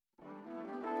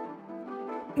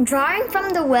Drawing from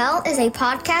the Well is a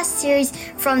podcast series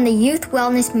from the Youth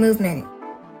Wellness Movement.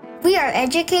 We are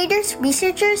educators,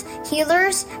 researchers,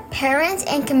 healers, parents,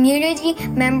 and community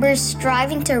members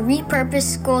striving to repurpose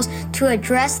schools to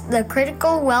address the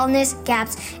critical wellness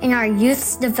gaps in our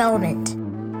youth's development.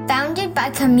 Founded by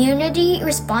Community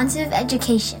Responsive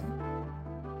Education.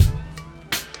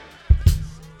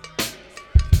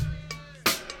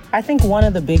 I think one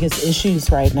of the biggest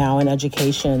issues right now in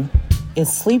education is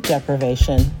sleep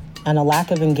deprivation and a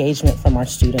lack of engagement from our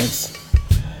students.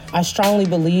 I strongly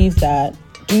believe that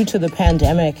due to the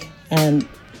pandemic and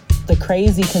the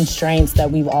crazy constraints that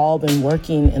we've all been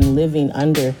working and living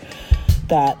under,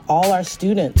 that all our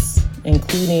students,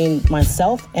 including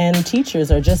myself and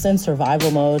teachers, are just in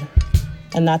survival mode,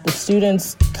 and that the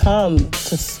students come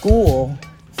to school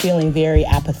feeling very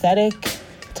apathetic,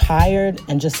 tired,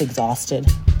 and just exhausted.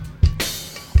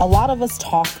 A lot of us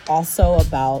talk also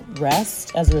about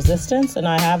rest as resistance, and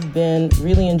I have been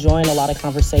really enjoying a lot of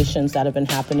conversations that have been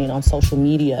happening on social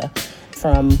media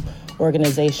from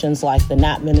organizations like the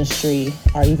NAP Ministry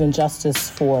or even Justice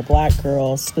for Black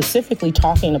Girls, specifically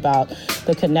talking about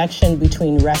the connection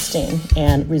between resting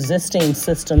and resisting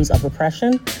systems of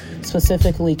oppression,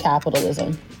 specifically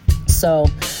capitalism. So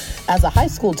as a high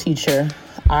school teacher,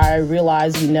 I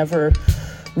realized we never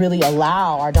really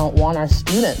allow or don't want our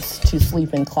students to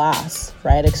sleep in class,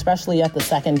 right? Especially at the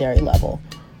secondary level.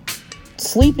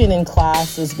 Sleeping in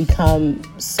class has become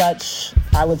such,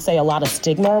 I would say, a lot of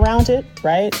stigma around it,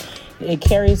 right? It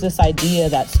carries this idea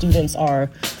that students are,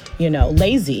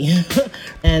 lazy.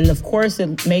 And of course,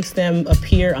 it makes them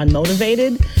appear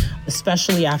unmotivated,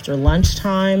 especially after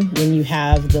lunchtime when you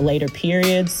have the later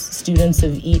periods. Students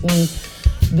have eaten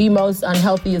the most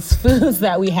unhealthiest foods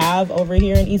that we have over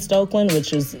here in East Oakland,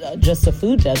 which is just a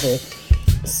food desert.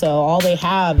 So all they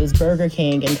have is Burger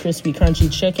King and crispy,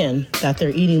 crunchy chicken that they're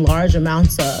eating large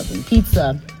amounts of, and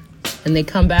pizza. And they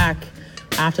come back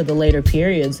after the later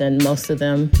periods, and most of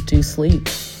them do sleep.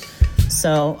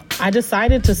 So I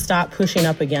decided to stop pushing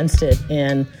up against it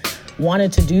and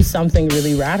wanted to do something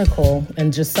really radical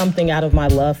and just something out of my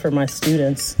love for my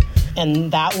students.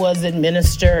 And that was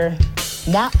administer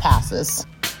nap passes.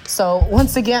 So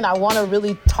once again, I want to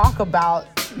really talk about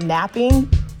napping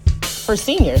for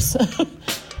seniors.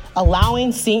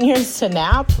 Allowing seniors to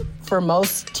nap for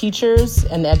most teachers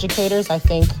and educators, I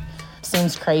think,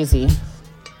 seems crazy.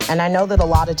 And I know that a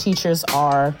lot of teachers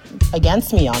are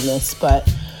against me on this, but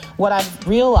what I've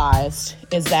realized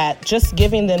is that just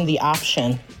giving them the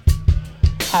option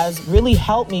has really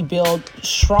helped me build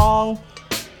strong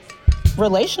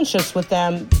relationships with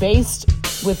them based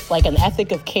with like an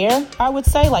ethic of care, I would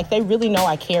say. Like they really know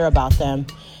I care about them.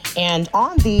 And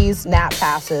on these nap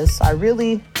passes, I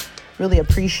really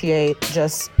appreciate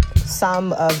just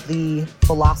some of the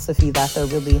philosophy that they're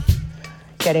really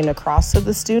getting across to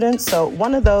the students. So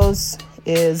one of those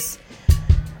is,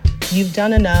 you've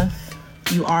done enough,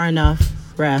 you are enough,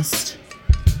 rest.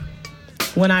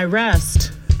 When I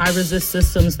rest, I resist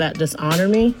systems that dishonor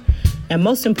me. And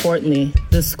most importantly,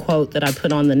 this quote that I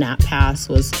put on the nap pass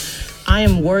was, I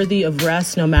am worthy of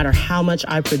rest no matter how much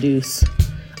I produce.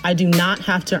 I do not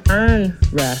have to earn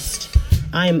rest.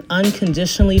 I am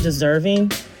unconditionally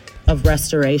deserving of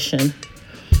restoration.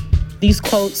 These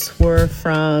quotes were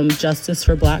from Justice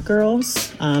for Black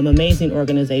Girls, amazing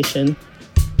organization.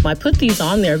 I put these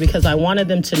on there because I wanted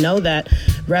them to know that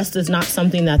rest is not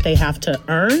something that they have to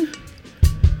earn,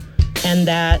 and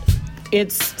that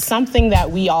it's something that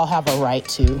we all have a right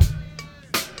to.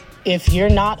 If you're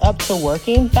not up to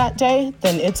working that day,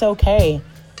 then it's okay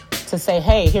to say,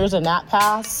 hey, here's a nap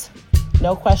pass,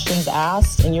 no questions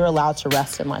asked, and you're allowed to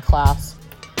rest in my class.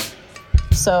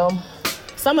 So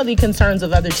some of the concerns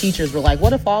of other teachers were like,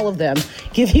 what if all of them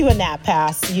give you a nap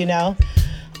pass,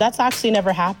 That's actually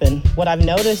never happened. What I've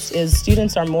noticed is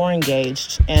students are more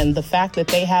engaged, and the fact that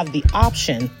they have the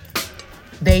option,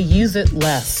 they use it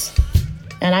less.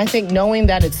 And I think knowing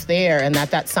that it's there and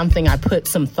that that's something I put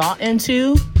some thought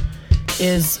into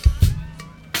is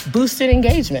boosted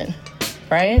engagement,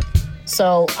 right?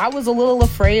 So I was a little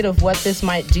afraid of what this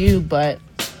might do, but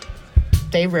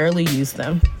they rarely use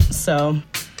them. So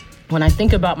when I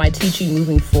think about my teaching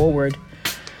moving forward,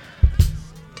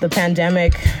 the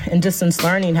pandemic and distance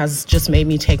learning has just made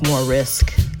me take more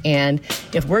risk. And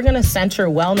if we're going to center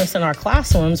wellness in our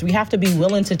classrooms, we have to be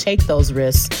willing to take those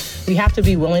risks. We have to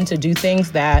be willing to do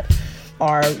things that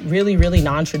are really, really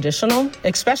non-traditional,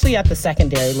 especially at the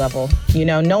secondary level.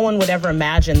 No one would ever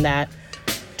imagine that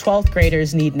 12th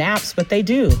graders need naps, but they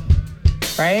do,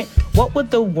 right? What would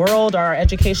the world, our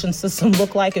education system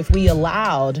look like if we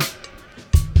allowed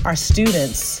our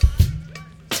students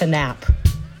to nap?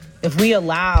 If we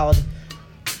allowed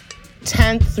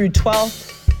 10th through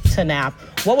 12th to nap.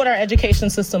 What would our education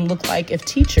system look like if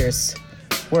teachers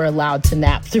were allowed to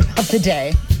nap throughout the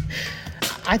day?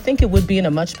 I think it would be in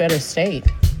a much better state.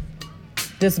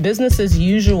 This business as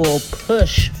usual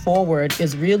push forward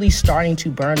is really starting to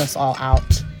burn us all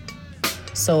out.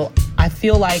 So I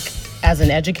feel like as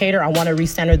an educator, I want to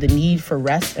recenter the need for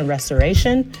rest and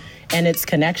restoration and its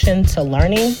connection to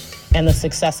learning and the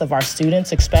success of our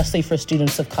students, especially for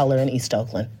students of color in East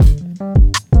Oakland.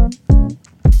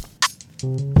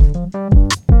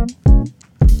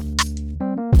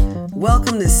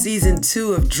 Welcome to Season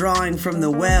 2 of Drawing from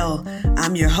the Well.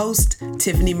 I'm your host,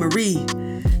 Tiffany Marie.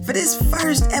 For this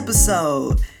first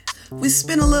episode, we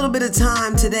spent a little bit of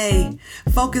time today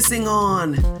focusing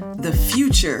on the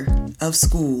future of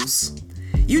schools.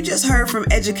 You just heard from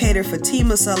educator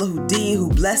Fatima Salahuddin, who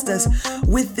blessed us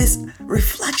with this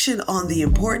reflection on the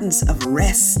importance of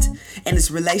rest and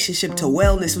its relationship to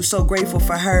wellness. We're so grateful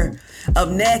for her. Up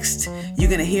next, you're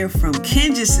going to hear from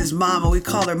Kenjis's mama. We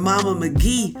call her Mama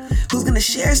McGee, who's going to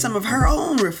share some of her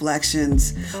own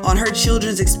reflections on her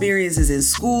children's experiences in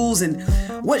schools and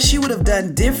what she would have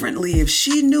done differently if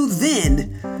she knew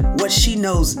then what she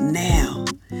knows now.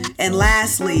 And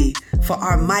lastly, for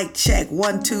our mic check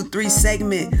 1, 2, 3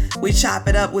 segment, we chop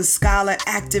it up with scholar,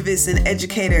 activist, and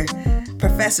educator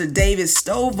Professor David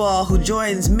Stovall, who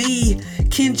joins me,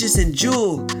 Kenjis, and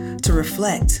Jewel to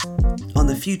reflect on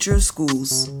the future of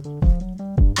schools.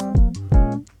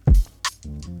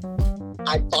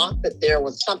 I thought that there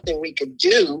was something we could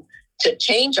do to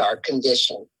change our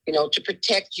condition, to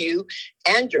protect you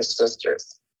and your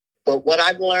sisters. But what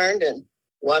I've learned and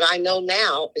what I know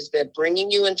now is that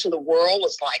bringing you into the world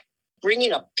was like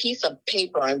bringing a piece of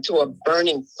paper into a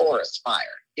burning forest fire,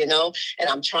 and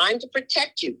I'm trying to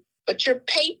protect you, but you're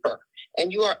paper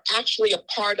and you are actually a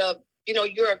part of,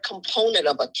 you're a component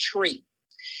of a tree.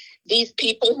 These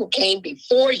people who came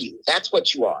before you, that's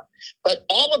what you are. But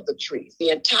all of the trees, the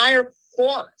entire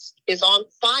forest is on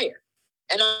fire.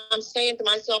 And I'm saying to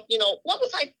myself, what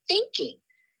was I thinking?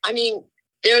 I mean,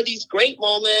 there are these great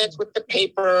moments with the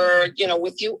paper,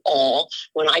 with you all,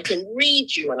 when I can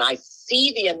read you and I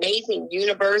see the amazing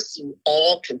universe you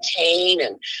all contain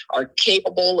and are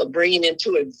capable of bringing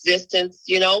into existence.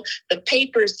 The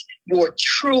paper's your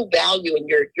true value and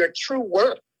your true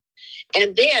worth.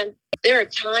 And then there are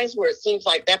times where it seems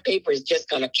like that paper is just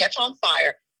going to catch on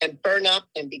fire and burn up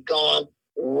and be gone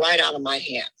right out of my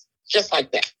hands. Just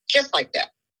like that.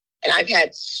 And I've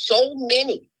had so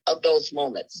many of those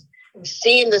moments.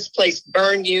 Seeing this place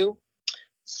burn you,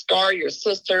 scar your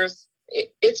sisters,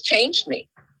 it's changed me.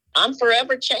 I'm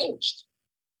forever changed.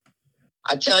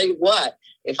 I tell you what,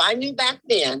 if I knew back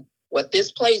then what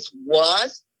this place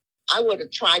was, I would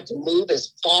have tried to move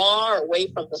as far away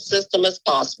from the system as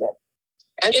possible.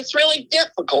 And it's really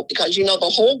difficult because,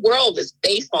 the whole world is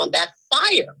based on that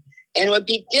fire. And it would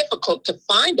be difficult to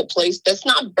find a place that's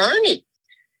not burning.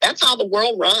 That's how the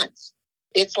world runs.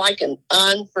 It's like an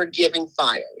unforgiving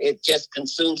fire. It just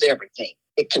consumes everything.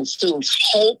 It consumes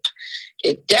hope.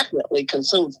 It definitely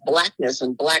consumes Blackness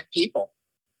and Black people.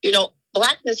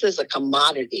 Blackness is a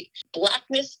commodity.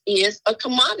 Blackness is a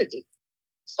commodity.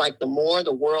 It's like the more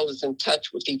the world is in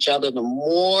touch with each other, the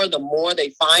more they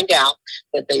find out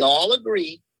that they all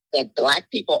agree that Black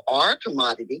people are a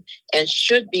commodity and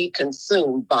should be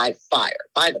consumed by fire,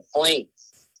 by the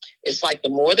flames. It's like the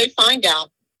more they find out,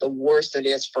 the worse it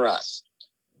is for us.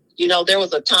 There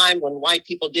was a time when white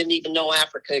people didn't even know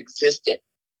Africa existed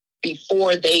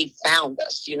before they found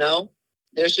us,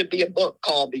 There should be a book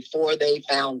called Before They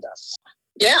Found Us.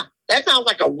 Yeah, that sounds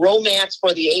like a romance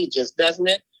for the ages, doesn't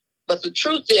it? But the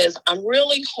truth is, I'm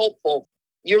really hopeful.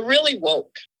 You're really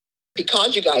woke.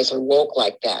 Because you guys are woke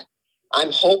like that,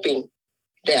 I'm hoping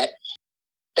that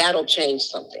that'll change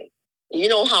something. You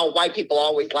know how white people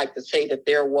always like to say that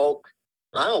they're woke?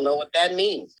 I don't know what that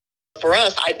means. For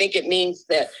us, I think it means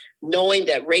that knowing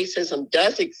that racism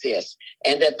does exist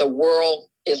and that the world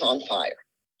is on fire.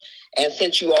 And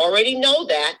since you already know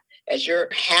that, as you're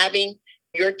having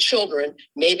your children,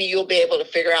 maybe you'll be able to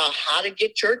figure out how to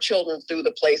get your children through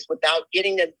the place without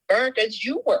getting as burnt as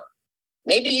you were.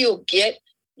 Maybe you'll get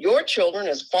your children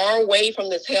as far away from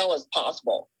this hell as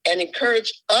possible and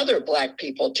encourage other Black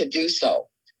people to do so.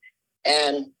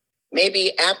 And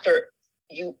maybe after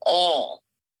you all,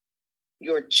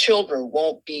 your children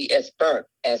won't be as burnt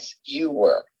as you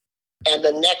were. And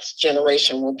the next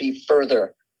generation will be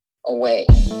further away.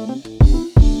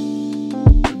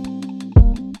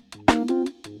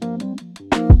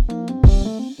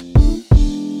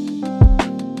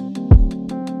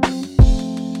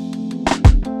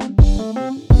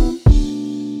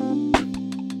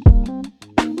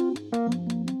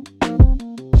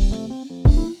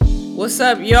 What's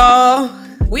up, y'all?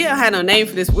 We don't have no name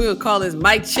for this. We'll call this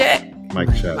Mic Check. Mic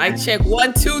check. Mic check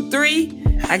 1, 2, 3.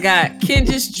 I got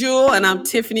Kendis Jewel and I'm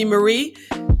Tiffany Marie.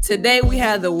 Today we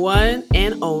have the one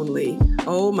and only.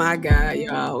 Oh my God,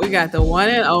 y'all. We got the one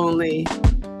and only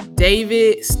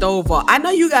David Stovall. I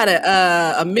know you got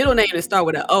a middle name that start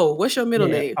with an O. What's your middle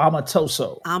name?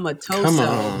 Amatoso. Amatoso. Come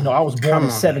on. No, I was born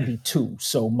in 72,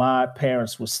 so my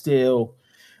parents were still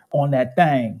on that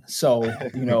thing. So,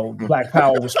 Black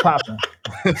Power was popping.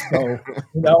 So,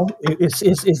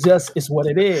 it's what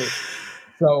it is.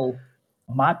 So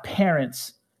my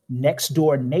parents' next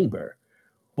door neighbor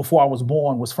before I was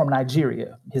born was from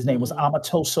Nigeria. His name was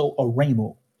Amatoso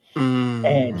Oremu.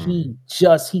 And he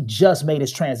just made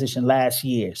his transition last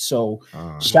year. So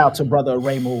shout out to brother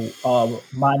Oremu,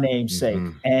 my namesake.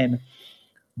 And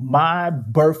my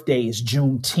birthday is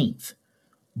Juneteenth,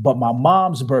 but my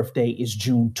mom's birthday is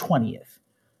June 20th.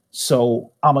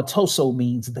 So Amatoso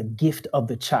means the gift of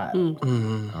the child.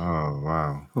 Oh,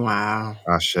 wow. Wow.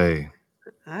 Ashe.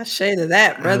 I shaded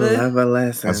that, brother. I love a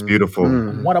lesson. That's beautiful.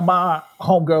 One of my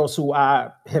homegirls who I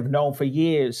have known for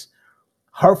years,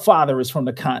 her father is from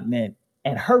the continent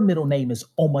and her middle name is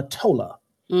Omatola.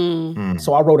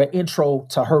 So I wrote an intro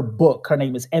to her book. Her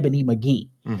name is Ebony McGee.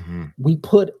 We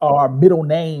put our middle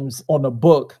names on the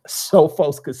book so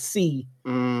folks could see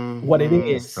what it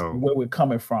is, where we're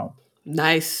coming from.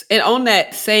 Nice. And on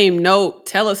that same note,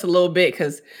 tell us a little bit,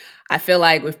 because I feel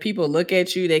like if people look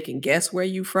at you, they can guess where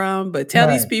you from, but tell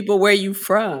these people where you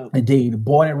from. Indeed.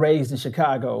 Born and raised in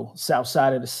Chicago, south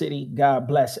side of the city. God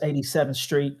bless 87th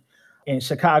Street in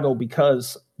Chicago,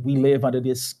 because we live under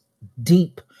this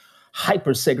deep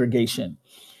hyper segregation.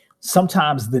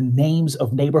 Sometimes the names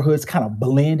of neighborhoods kind of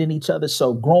blend in each other.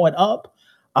 So growing up,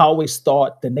 I always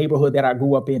thought the neighborhood that I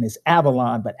grew up in is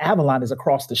Avalon, but Avalon is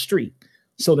across the street.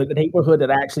 So the neighborhood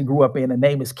that I actually grew up in, the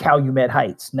name is Calumet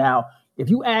Heights. Now, if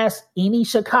you ask any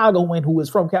Chicagoan who is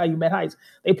from Calumet Heights,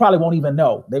 they probably won't even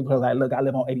know. They were like, look, I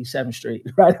live on 87th Street,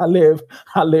 right? I live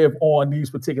on these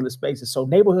particular spaces. So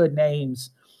neighborhood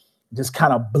names just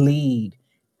kind of bleed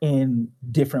in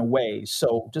different ways.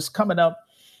 So just coming up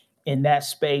in that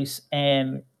space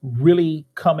and really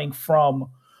coming from,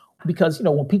 because,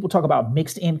 when people talk about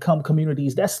mixed income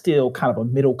communities, that's still kind of a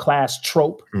middle class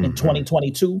trope in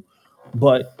 2022.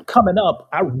 But coming up,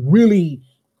 I really,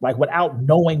 without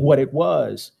knowing what it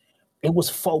was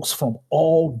folks from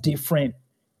all different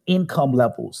income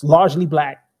levels, largely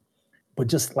Black, but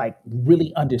just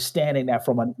really understanding that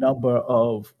from a number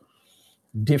of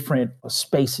different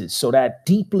spaces. So that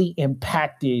deeply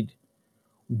impacted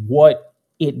what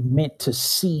it meant to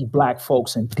see Black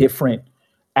folks in different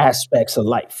aspects of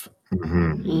life.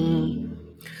 And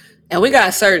we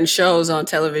got certain shows on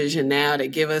television now that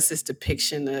give us this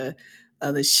depiction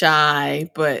of the Chi,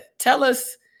 but tell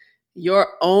us your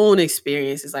own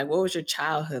experiences. What was your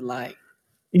childhood like?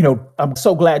 I'm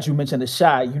so glad you mentioned the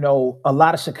Chi. A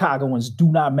lot of Chicagoans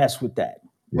do not mess with that,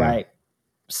 right?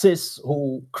 Sis,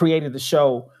 who created the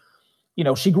show,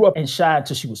 she grew up in Chi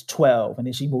until she was 12, and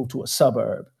then she moved to a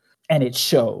suburb, and it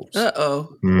shows.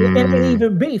 Uh-oh. And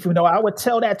even beef, I would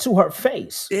tell that to her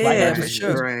face. Yeah, for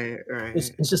sure. Right.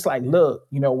 It's just look,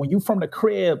 when you from the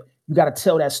crib, you got to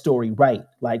tell that story right.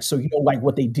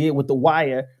 What they did with The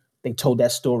Wire, they told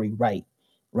that story right.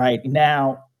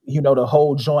 Now, the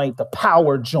whole joint, the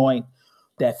power joint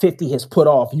that 50 has put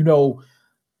off,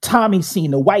 Tommy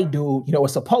seen the white dude,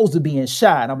 it's supposed to be in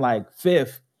Chi. And I'm like,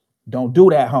 Fifth, don't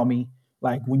do that, homie.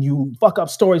 When you fuck up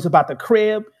stories about the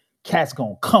crib, cats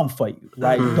gonna come for you,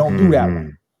 right? Don't do that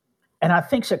one. And I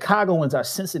think Chicagoans are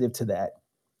sensitive to that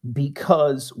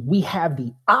because we have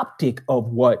the optic of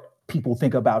what people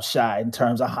think about Chi in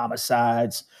terms of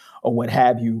homicides or what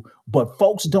have you, but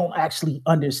folks don't actually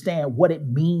understand what it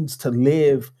means to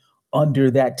live under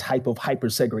that type of hyper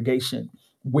segregation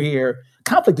where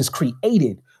conflict is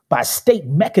created by state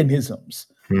mechanisms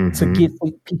to get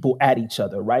people at each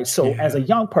other, right? So as a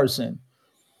young person,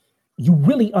 you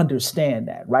really understand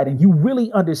that, right? And you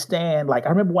really understand, I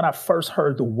remember when I first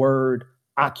heard the word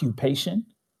occupation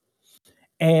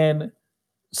and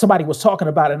somebody was talking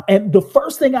about it. And the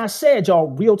first thing I said, y'all,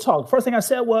 real talk, the first thing I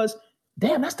said was,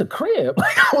 damn, that's the crib.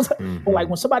 I was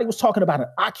when somebody was talking about an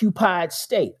occupied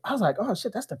state, I was like, oh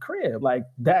shit, that's the crib.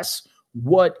 That's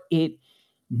what it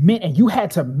meant. And you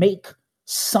had to make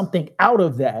something out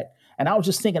of that. And I was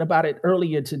just thinking about it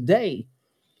earlier today.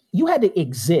 You had to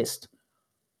exist,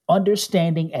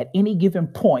 understanding at any given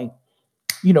point,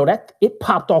 that it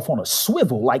popped off on a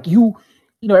swivel.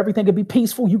 Everything could be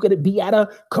peaceful. You could be at a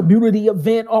community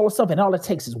event, all this stuff, and all it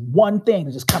takes is one thing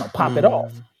to just kind of pop it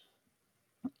off.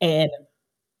 And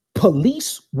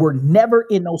police were never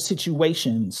in those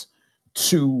situations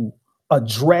to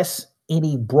address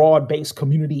any broad-based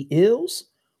community ills.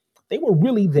 They were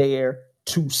really there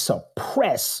to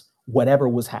suppress whatever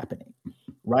was happening,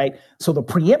 right? So the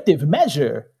preemptive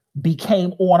measure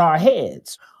became on our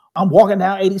heads. I'm walking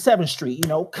down 87th Street,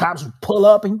 cops pull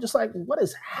up and you're just like, what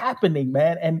is happening,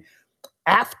 man? And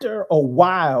after a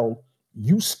while,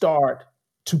 you start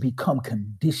to become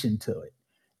conditioned to it.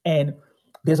 And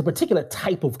there's a particular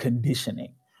type of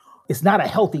conditioning. It's not a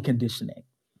healthy conditioning,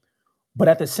 but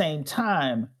at the same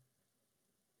time,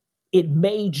 it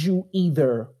made you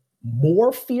either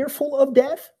more fearful of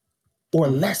death or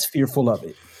less fearful of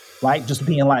it, right? Just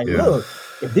being like, look,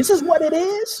 if this is what it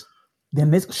is,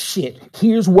 then this shit,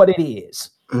 here's what it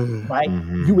is, right?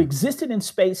 You existed in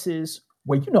spaces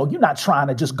where, you're not trying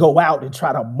to just go out and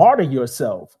try to martyr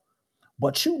yourself,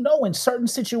 but in certain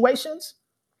situations,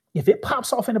 if it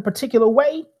pops off in a particular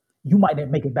way, you might not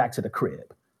make it back to the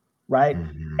crib, right?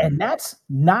 And that's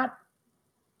not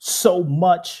so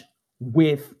much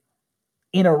with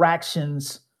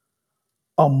interactions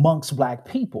amongst Black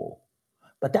people,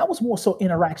 but that was more so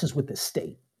interactions with the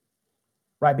state,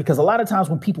 right? Because a lot of times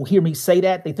when people hear me say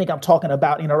that, they think I'm talking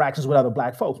about interactions with other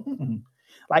Black folks.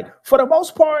 Like, for the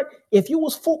most part, if you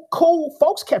was cool,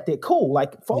 folks kept it cool.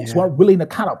 Like, folks weren't willing to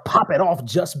kind of pop it off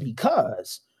just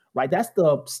because, right? That's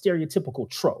the stereotypical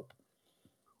trope.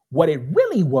 What it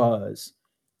really was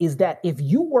is that if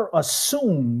you were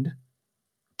assumed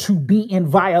to be in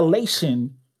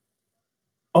violation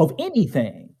of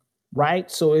anything, right?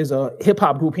 So there's a hip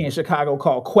hop group here in Chicago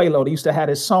called Quelo. They used to have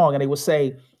this song and they would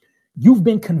say, you've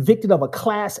been convicted of a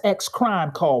class X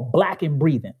crime called Black and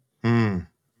Breathing,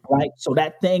 right? So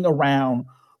that thing around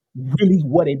really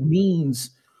what it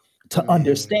means to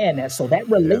understand that. So that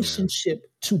relationship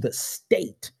to the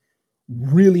state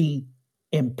really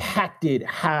impacted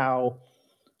how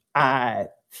I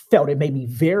felt. It made me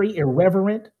very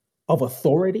irreverent of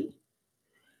authority.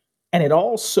 And it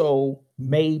also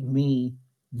made me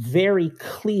very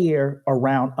clear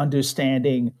around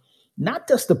understanding not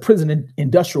just the prison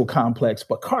industrial complex,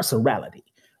 but carcerality,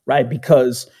 right?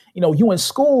 Because, you in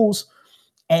schools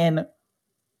and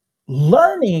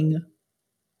learning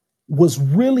was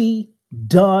really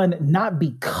done not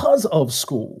because of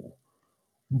school,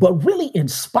 but really in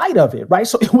spite of it, right?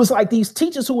 So it was like these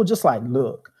teachers who were just like,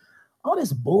 look, all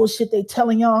this bullshit they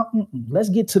telling y'all, let's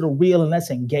get to the real and let's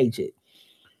engage it.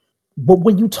 But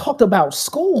when you talked about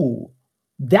school,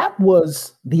 that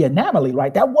was the anomaly,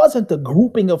 right? That wasn't the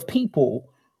grouping of people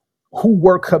who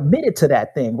were committed to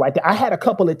that thing, right? I had a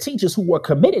couple of teachers who were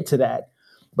committed to that,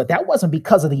 but that wasn't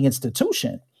because of the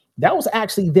institution. That was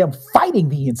actually them fighting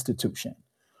the institution.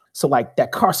 So like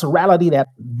that carcerality, that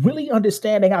really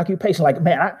understanding occupation, like,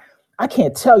 man, I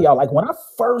can't tell y'all, like when I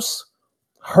first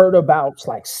heard about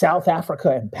like South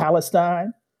Africa and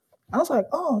Palestine, I was like,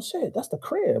 oh shit, that's the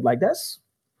crib. Like those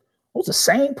the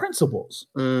same principles.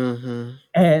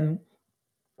 And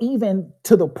even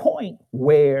to the point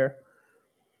where,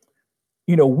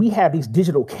 we have these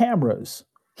digital cameras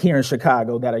here in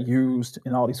Chicago that are used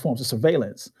in all these forms of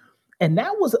surveillance. And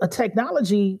that was a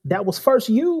technology that was first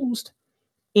used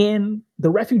in the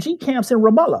refugee camps in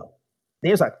Ramallah.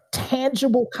 There's a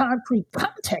tangible, concrete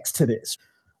context to this.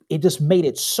 It just made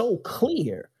it so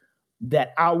clear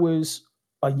that I was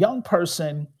a young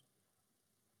person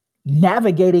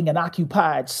navigating an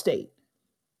occupied state,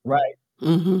 right?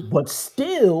 But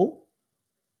still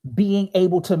being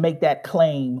able to make that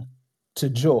claim to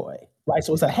joy, right?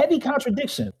 So it's a heavy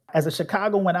contradiction. As a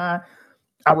Chicagoan, I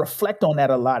reflect on that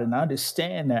a lot and I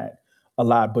understand that a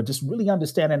lot, but just really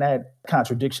understanding that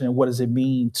contradiction and what does it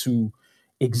mean to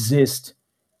exist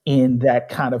in that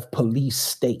kind of police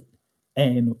state,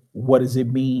 and what does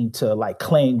it mean to like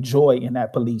claim joy in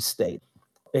that police state.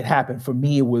 It happened for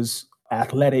me. It was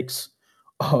athletics.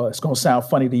 It's going to sound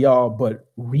funny to y'all, but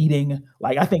reading,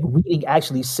 like I think reading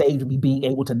actually saved me being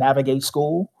able to navigate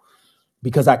school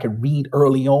because I could read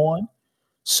early on.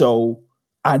 So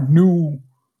I knew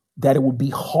that it would be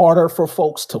harder for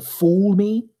folks to fool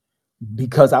me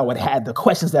because I would have the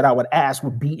questions that I would ask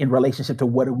would be in relationship to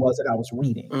what it was that I was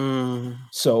reading.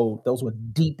 So those were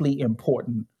deeply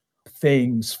important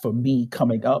things for me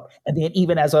coming up. And then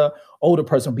even as a older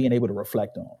person, being able to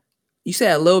reflect on. You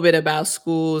said a little bit about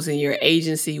schools and your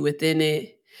agency within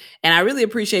it. And I really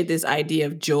appreciate this idea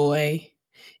of joy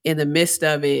in the midst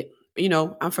of it.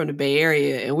 I'm from the Bay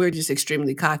Area and we're just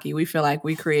extremely cocky. We feel like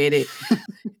we created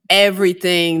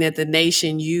everything that the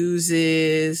nation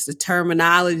uses, the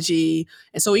terminology.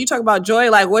 And so when you talk about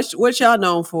joy, like what y'all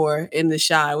known for in the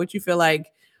Chi? What you feel like,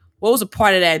 what was a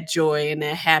part of that joy and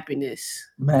that happiness?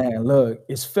 Man, look,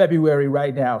 it's February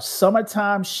right now.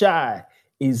 Summertime Chi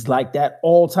is like that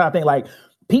all-time thing. Like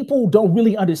people don't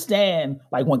really understand,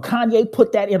 like when Kanye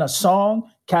put that in a song,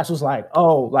 Cass was like,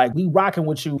 oh, like we rocking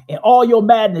with you and all your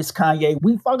madness, Kanye,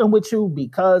 we fucking with you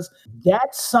because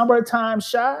that Summertime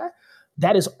Shy,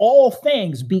 that is all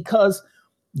things because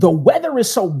the weather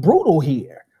is so brutal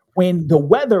here. When the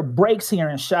weather breaks here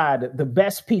in Shy, the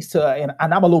best piece to, and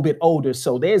I'm a little bit older,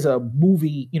 so there's a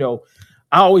movie,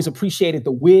 I always appreciated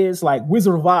The Wiz. Like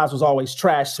Wizard of Oz was always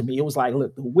trash to me. It was like,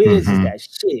 look, The Wiz is that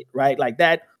shit, right? Like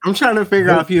that. I'm trying to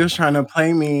figure out if you was trying to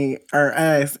play me or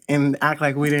us and act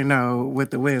like we didn't know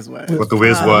what The Wiz was. What The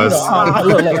Wiz was.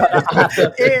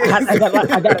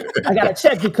 I gotta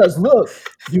check because look,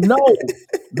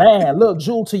 man, look,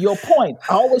 Jewel, to your point,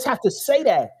 I always have to say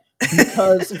that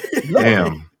because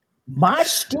look, my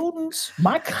students,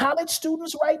 my college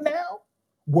students right now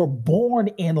were born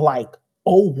in like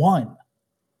 01.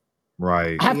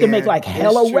 Right. I have to make like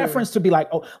hella reference to be like,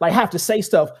 oh, like have to say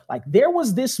stuff like there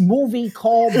was this movie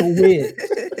called The Wiz.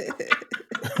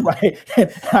 Right.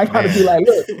 And I gotta be like,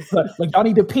 look, like y'all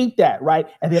need to peep that, right?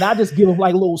 And then I just give them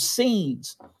like little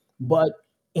scenes. But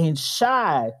in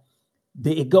Shy,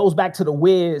 it goes back to The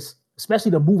Wiz,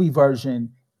 especially the movie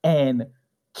version, and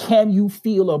Can You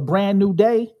Feel a Brand New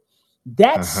Day?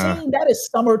 That scene, that is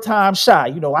Summertime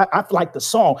Shy. I like the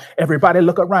song. Everybody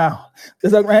look around.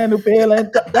 There's a brand new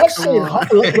feeling. That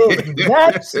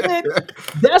shit.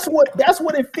 That's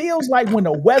what it feels like when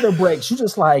the weather breaks. You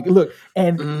just like, look,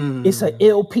 and it's an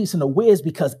ill piece in The Wiz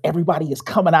because everybody is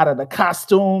coming out of the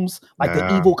costumes, like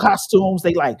the evil costumes.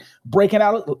 They like breaking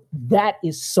out. That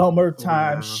is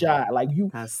Summertime Shy. Like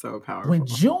that's so powerful. When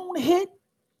June hit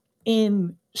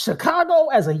in Chicago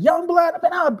as a young blood,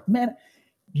 man,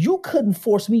 you couldn't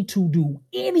force me to do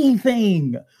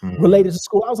anything related to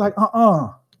school. I was like,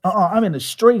 I'm in the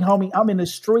street, homie. I'm in the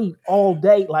street all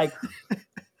day. Like,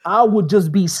 I would just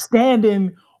be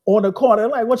standing on the corner.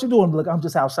 Like, what you doing? Look, I'm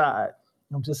just outside.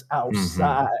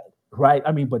 Right?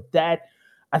 I mean, but that,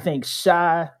 I think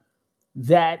Shy,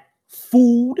 that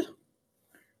food,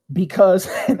 because,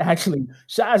 and actually,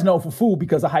 Shy is known for food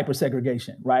because of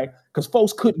hypersegregation, right? Because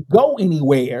folks couldn't go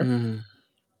anywhere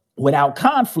without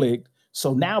conflict.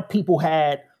 So now people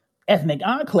had ethnic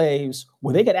enclaves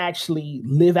where they could actually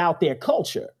live out their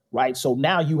culture, right? So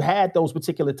now you had those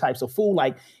particular types of food.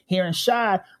 Like here in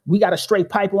Shy, we got a straight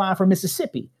pipeline from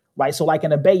Mississippi, right? So like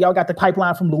in the Bay, y'all got the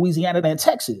pipeline from Louisiana and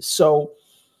Texas. So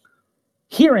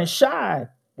here in Shy,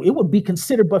 it would be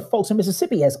considered by folks in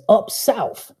Mississippi as up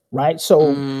south, right?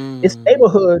 So it's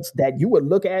neighborhoods that you would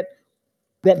look at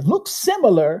that look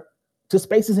similar to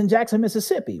spaces in Jackson,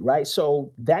 Mississippi, right?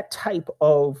 So that type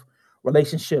of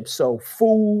relationship. So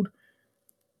food,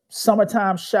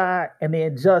 Summertime Shy, and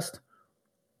then just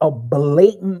a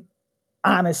blatant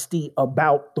honesty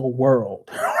about the world,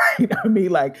 right? I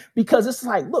mean, like, because it's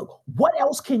like, look, what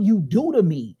else can you do to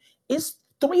me? It's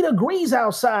 3 degrees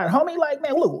outside, homie. Like,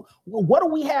 man, look, what do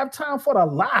we have time for to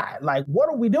lie? Like, what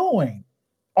are we doing?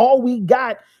 All we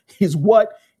got is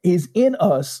what is in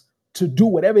us to do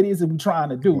whatever it is that we're trying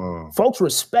to do. Folks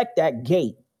respect that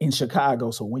gate in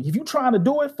Chicago. So if you're trying to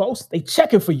do it, folks, they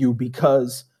checking for you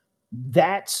because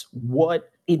that's what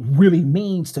it really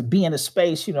means to be in a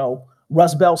space,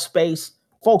 Rust Belt space,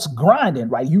 folks grinding,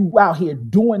 right? You out here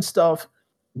doing stuff,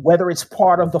 whether it's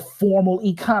part of the formal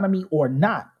economy or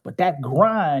not. But that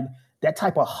grind, that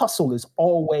type of hustle is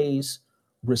always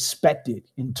respected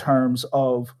in terms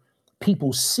of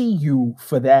people see you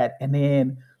for that. And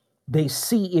then they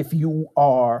see if you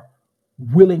are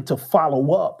willing to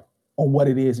follow up on what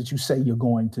it is that you say you're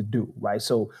going to do, right?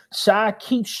 So Shy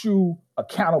keeps you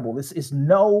accountable. It's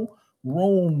no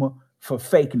room for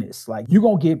fakeness. Like you're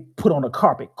gonna get put on the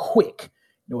carpet quick.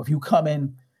 If you come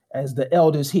in, as the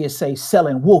elders here say,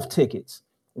 selling wolf tickets,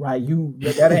 right?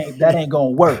 That ain't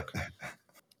gonna work.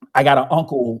 I got an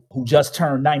uncle who just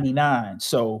turned 99,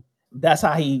 so that's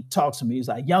how he talks to me. He's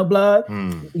like, young blood,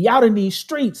 you out in these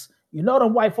streets,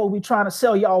 them white folk be trying to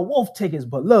sell y'all wolf tickets,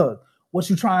 but look, what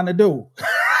you trying to do?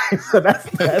 So that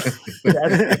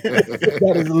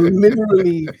is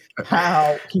literally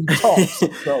how he talks.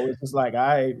 So it's just like, all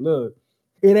right, look,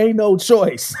 it ain't no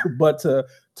choice but to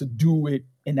do it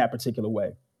in that particular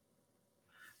way.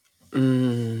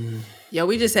 Yo,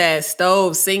 we just had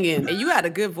Stove singing, and you had a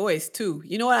good voice too.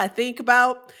 You know what I think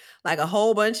about? Like a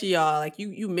whole bunch of y'all, like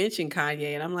you mentioned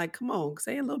Kanye, and I'm like, come on,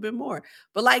 say a little bit more.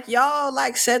 But like y'all,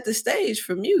 like set the stage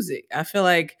for music. I feel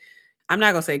like I'm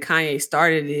not gonna say Kanye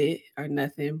started it or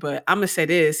nothing, but I'm gonna say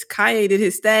this: Kanye did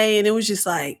his thing, and it was just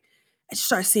like I just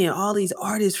started seeing all these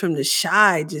artists from the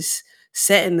Shy just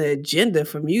setting the agenda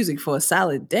for music for a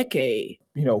solid decade.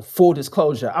 Full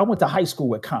disclosure, I went to high school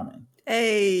with Common.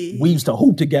 Hey. We used to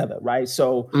hoop together, right?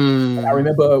 So and I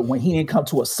remember when he didn't come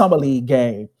to a summer league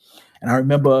game, and I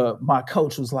remember my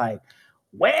coach was like,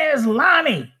 "Where's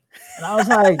Lonnie?" And I was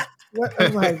like, "What?" I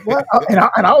was like, "What?" And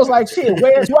I was like, "Shit,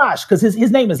 where's Rosh?" Because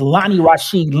his name is Lonnie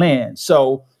Rashid Lynn,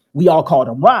 so we all called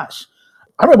him Rosh.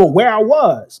 I remember where I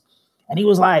was, and he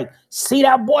was like, "See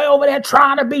that boy over there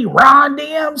trying to be Ron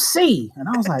DMC?" And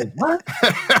I was like, "What?"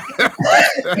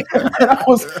 And I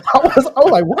was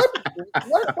like,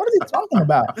 "What is he talking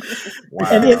about?" Wow.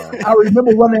 And then I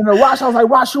remember running into Rosh. I was like,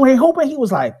 "Rosh, you ain't hooping?" He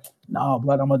was like, "No,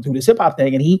 blood, I'm gonna do this hip hop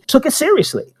thing," and he took it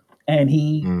seriously and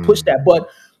he pushed that. But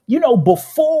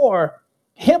before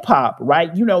hip hop,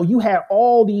 right? You had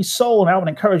all these soul, and I would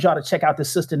encourage y'all to check out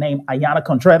this sister named Ayana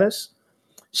Contreras.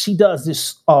 She does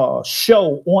this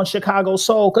show on Chicago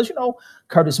Soul because,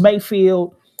 Curtis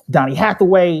Mayfield, Donny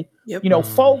Hathaway,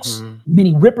 folks,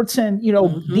 Minnie Riperton,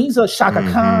 these are Shaka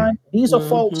Khan. These are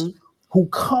folks who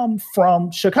come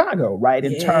from Chicago, right,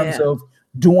 in terms of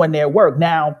doing their work.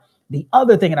 Now, the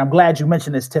other thing, and I'm glad you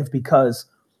mentioned this, Tiff, because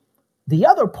the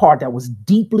other part that was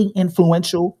deeply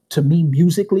influential to me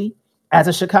musically as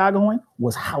a Chicagoan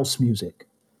was house music,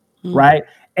 right?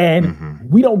 And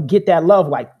we don't get that love.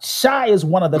 Like Chi is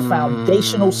one of the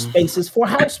foundational spaces for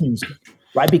house music,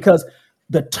 right? Because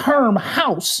the term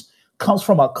house comes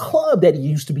from a club that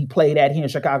used to be played at here in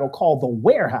Chicago called the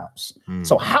Warehouse.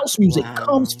 So house music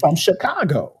comes from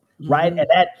Chicago, right?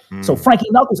 And so Frankie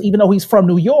Knuckles, even though he's from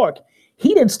New York,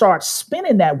 he didn't start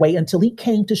spinning that way until he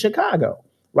came to Chicago,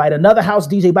 right? Another house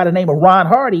DJ by the name of Ron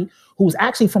Hardy, who's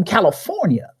actually from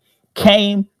California,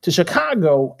 came to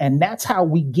Chicago, and that's how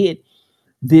we get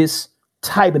this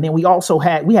type. And then we had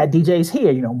DJs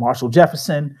here, Marshall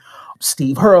Jefferson,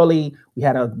 Steve Hurley. We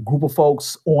had a group of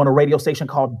folks on a radio station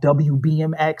called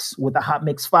WBMX with the Hot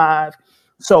Mix 5.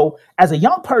 So as a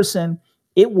young person,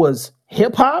 it was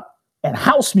hip hop and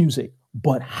house music,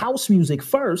 but house music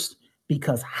first,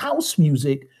 because house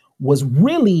music was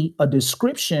really a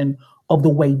description of the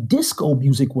way disco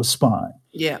music was spun.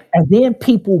 Yeah. And then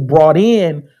people brought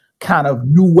in kind of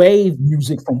new wave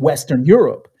music from Western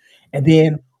Europe. And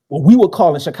then what we would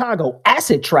call in Chicago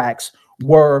acid tracks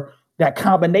were that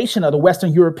combination of the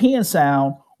Western European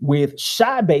sound with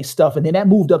shy-based stuff. And then that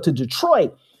moved up to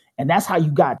Detroit. And that's how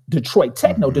you got Detroit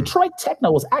techno. Detroit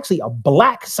techno was actually a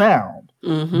black sound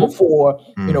before,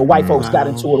 white folks got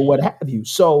into it or what have you.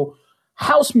 So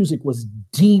house music was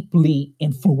deeply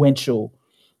influential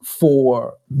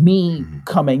for me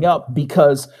coming up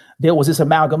because there was this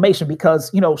amalgamation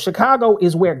because, Chicago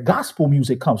is where gospel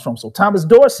music comes from. So Thomas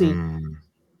Dorsey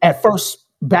at First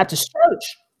Baptist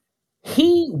Church,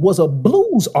 he was a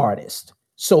blues artist.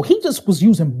 So he just was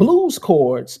using blues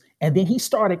chords, and then he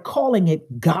started calling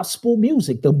it gospel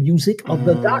music, the music of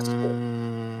the gospel,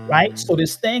 right? So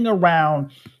this thing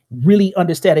around really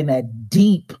understanding that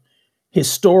deep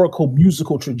historical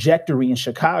musical trajectory in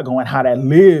Chicago and how that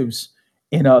lives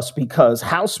in us, because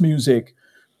house music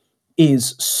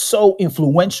is so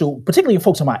influential, particularly in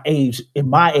folks in my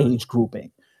age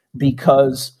grouping,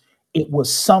 because it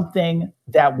was something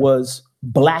that was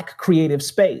Black creative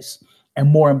space. And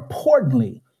more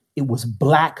importantly, it was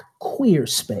Black queer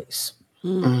space,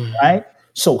 right?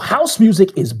 So house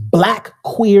music is Black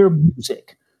queer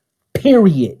music,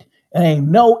 period. And ain't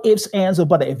no ifs, ands, or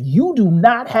buts. If you do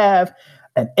not have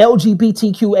an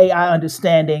LGBTQAI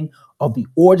understanding of the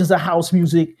origins of house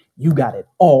music, you got it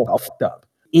all fucked up.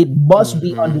 It must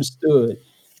be understood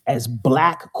as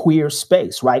Black queer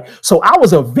space, right? So I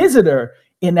was a visitor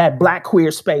in that Black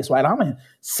queer space, right? I'm in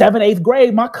 7th, 8th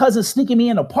grade. My cousin's sneaking me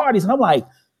into parties, and I'm like,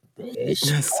 this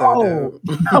is cold.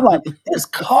 I'm like, it's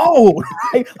cold,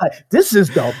 right? Like, this is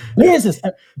the business.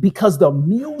 And because the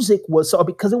music was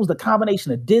because it was the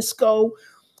combination of disco,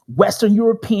 Western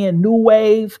European new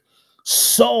wave,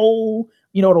 soul,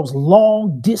 those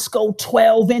long disco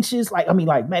 12 inches.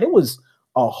 Man, it was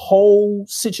a whole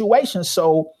situation.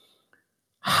 So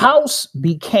house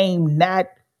became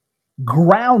that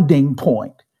grounding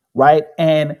point, right?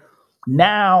 And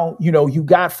now, you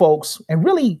got folks, and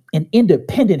really an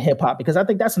independent hip hop, because I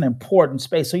think that's an important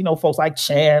space. So, folks like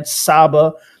Chance,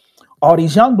 Saba, all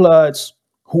these young bloods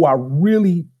who are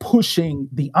really pushing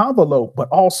the envelope, but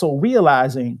also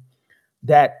realizing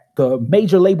that the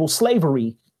major label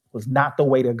slavery was not the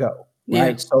way to go,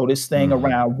 right? So this thing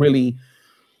around really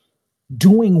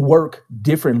doing work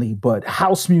differently, but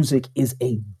house music is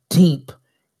a deep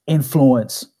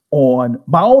influence on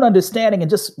my own understanding,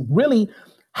 and just really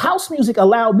house music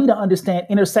allowed me to understand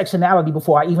intersectionality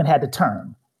before I even had the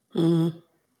term,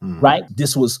 right?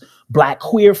 This was Black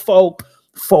queer folk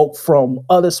from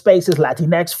other spaces,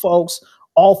 Latinx folks,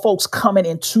 all folks coming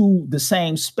into the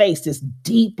same space, this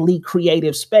deeply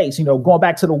creative space. You know, going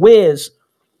back to the Wiz,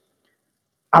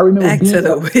 I remember Back being to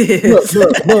the Wiz.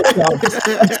 look,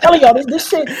 y'all. I'm telling y'all, this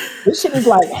shit is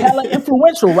like hella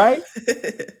influential, right?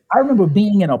 I remember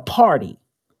being in a party,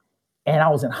 and I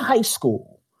was in high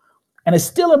school, and it's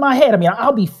still in my head. I mean,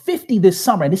 I'll be 50 this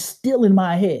summer, and it's still in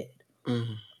my head.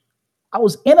 Mhm. I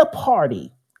was in a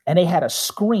party, and they had a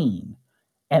screen,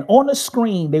 and on the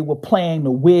screen they were playing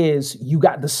the Wiz. You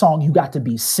got the song. You got to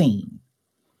be seen.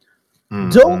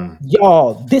 Don't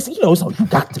y'all this, so you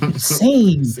got to be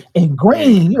seen in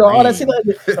green, all that shit.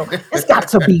 It's got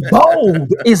to be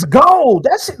gold. It's gold.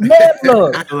 That shit, man.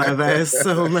 Look, I love that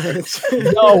so much.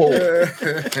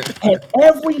 and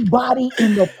everybody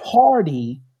in the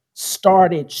party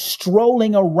started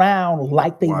strolling around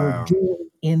like they were doing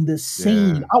in the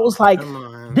scene. Yeah. I was like, Come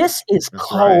on. this is That's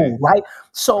cold, right?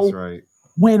 So That's right.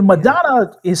 when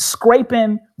Madonna is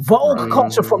scraping Vogue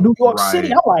culture from New York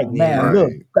City, I'm like, man, Right.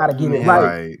 look, gotta get it Yeah. right.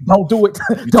 Right. Don't do it.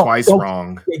 You don't twice don't-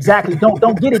 wrong. Exactly.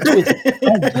 Don't get it twisted.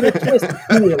 Don't get it twisted.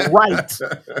 Do it right.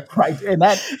 Right. And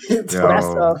that so that's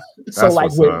Yo, so that's like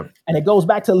what's with up. and it goes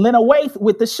back to Lena Waithe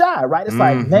with The Shy, right? It's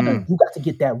like, Lena, Mhm. you got to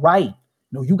get that right.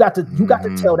 No, you got to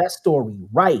tell that story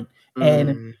right. And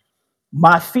Mhm.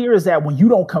 my fear is that when you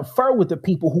don't confer with the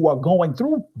people who are going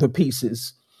through the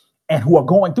pieces and who are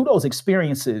going through those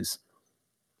experiences,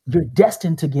 you're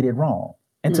destined to get it wrong.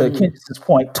 And to Kendrick's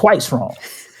point, twice wrong.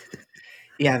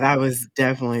 Yeah, that was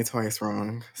definitely twice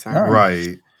wrong. Sorry. Yeah.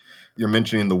 Right. You're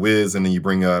mentioning the Wiz, and then you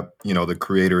bring up, the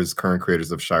current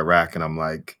creators of Chirac, and I'm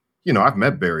like, I've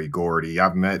met Berry Gordy,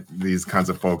 I've met these kinds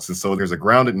of folks, and so there's a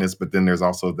groundedness, but then there's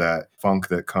also that funk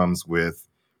that comes with,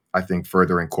 I think,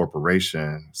 further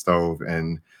incorporation. Stove,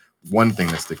 and one thing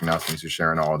that's sticking out since you're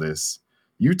sharing all this,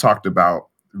 you talked about,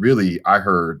 really, I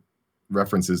heard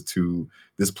references to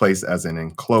this place as an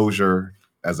enclosure,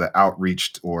 as an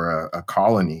outreach or a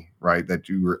colony, right? That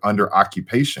you were under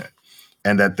occupation.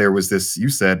 And that there was this, you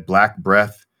said Black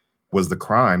breath was the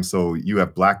crime. So you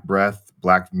have Black breath,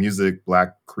 Black music,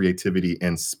 Black creativity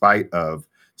in spite of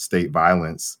state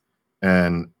violence.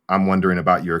 And I'm wondering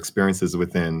about your experiences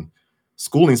within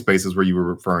schooling spaces where you were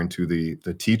referring to the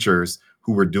teachers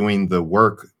who were doing the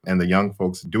work and the young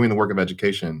folks doing the work of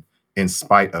education in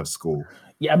spite of school.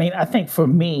 Yeah, I mean, I think for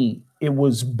me, it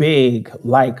was big,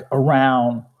 like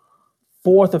around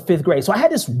 4th or 5th grade. So I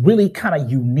had this really kind of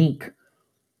unique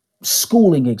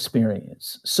schooling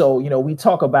experience. So, we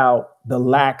talk about the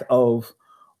lack of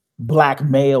Black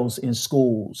males in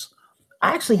schools.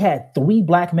 I actually had 3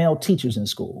 Black male teachers in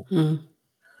school.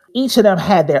 Each of them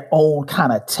had their own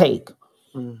kind of take.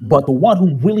 But the one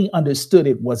who really understood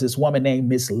it was this woman named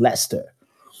Miss Lester.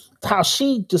 How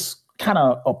she just kind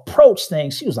of approached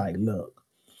things. She was like, look,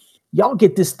 y'all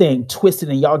get this thing twisted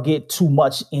and y'all get too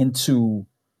much into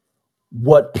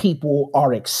what people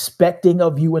are expecting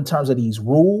of you in terms of these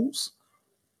rules,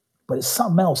 but it's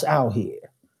something else out here,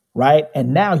 right?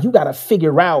 And now you got to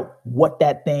figure out what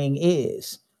that thing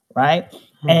is, right?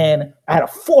 And I had a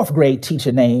 4th grade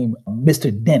teacher named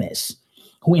Mr. Dennis,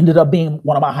 who ended up being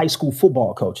one of my high school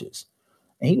football coaches.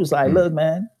 And he was like, look,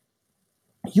 man,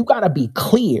 you got to be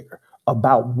clear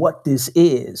about what this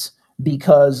is,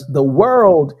 because the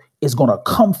world is going to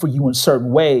come for you in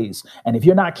certain ways. And if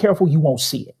you're not careful, you won't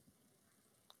see it,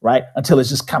 right? Until it's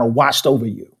just kind of washed over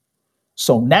you.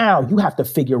 So now you have to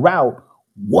figure out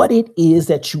what it is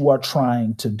that you are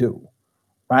trying to do,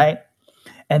 right?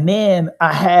 And then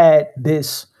I had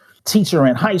this teacher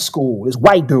in high school, this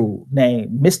white dude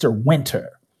named Mr. Winter.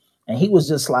 And he was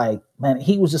just like,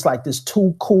 this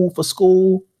too cool for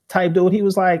school type dude. He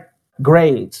was like,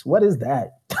 grades, what is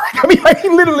that? I mean, like, he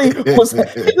literally was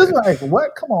like,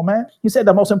 what? Come on, man. He said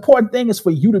the most important thing is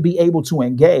for you to be able to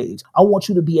engage. I want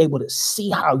you to be able to see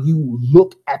how you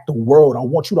look at the world. I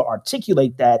want you to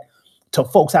articulate that to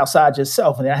folks outside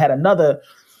yourself. And then I had another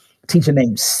teacher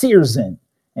named Searson,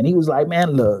 and he was like,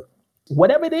 man, look,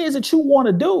 whatever it is that you want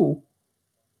to do,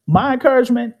 my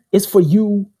encouragement is for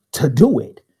you to do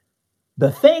it.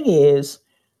 The thing is,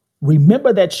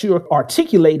 remember that you're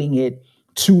articulating it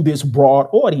to this broad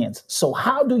audience. So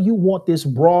how do you want this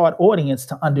broad audience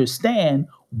to understand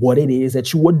what it is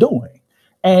that you are doing?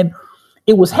 And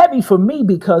it was heavy for me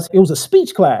because it was a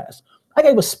speech class. I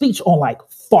gave a speech on like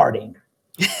farting.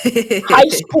 high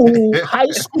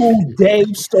school Dave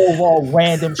Stovall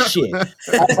random shit.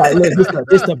 I was like, look,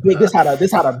 this how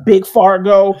the big fart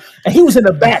go. And he was in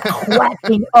the back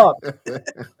cracking up.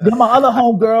 Then my other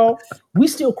homegirl, we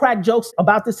still crack jokes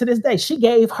about this to this day. She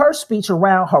gave her speech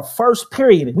around her first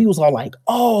period, and we was all like,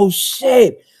 oh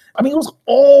shit. I mean, it was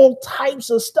all types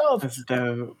of stuff. That's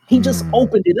dope. He just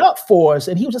opened it up for us,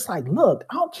 and he was just like, look,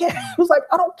 I don't care. He was like,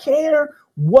 I don't care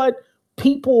what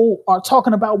people are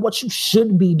talking about, what you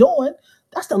should be doing.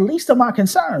 That's the least of my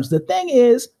concerns. The thing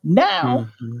is, now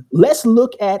let's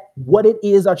look at what it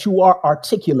is that you are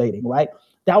articulating, right?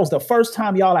 That was the first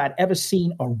time y'all had ever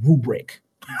seen a rubric,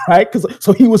 right?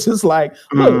 So he was just like,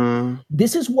 look,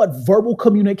 this is what verbal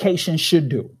communication should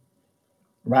do,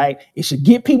 right? It should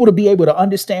get people to be able to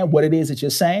understand what it is that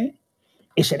you're saying.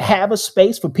 It should have a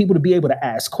space for people to be able to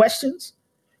ask questions.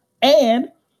 And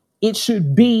it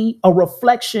should be a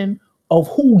reflection of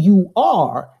who you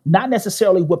are, not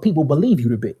necessarily what people believe you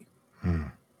to be,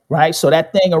 right? So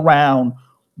that thing around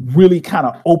really kind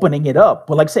of opening it up.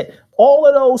 But like I said, all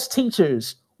of those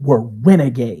teachers were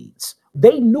renegades.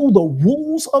 They knew the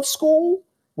rules of school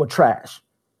were trash.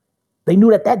 They knew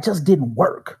that just didn't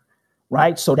work,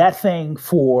 right? So that thing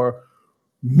for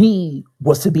me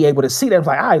was to be able to see that. I was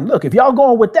like, all right, look, if y'all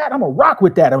going with that, I'm gonna rock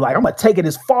with that. I'm gonna take it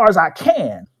as far as I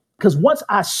can. Because once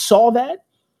I saw that,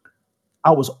 I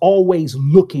was always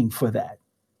looking for that,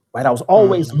 right? I was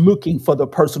always looking for the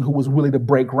person who was willing to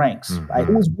break ranks, right?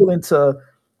 Who was willing to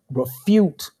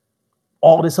refute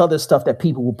all this other stuff that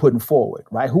people were putting forward,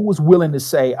 right? Who was willing to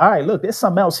say, all right, look, there's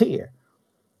something else here.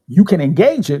 You can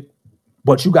engage it,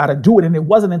 but you got to do it. And it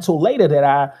wasn't until later that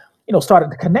I,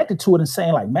 started to connect it to it and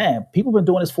saying like, man, people have been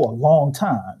doing this for a long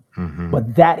time,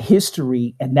 but that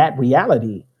history and that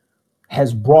reality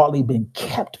has broadly been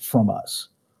kept from us.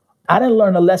 I didn't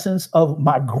learn the lessons of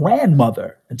my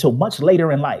grandmother until much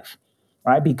later in life,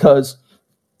 right? Because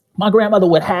my grandmother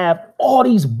would have all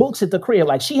these books at the crib.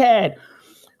 Like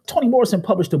Toni Morrison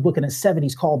published a book in the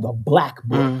 70s called The Black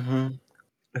Book.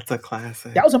 It's a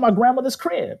classic. That was in my grandmother's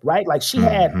crib, right? Like she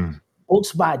had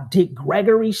books by Dick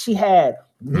Gregory. She had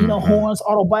Lena Horne's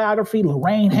autobiography,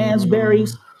 Lorraine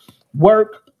Hansberry's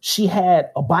work. She had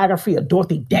a biography of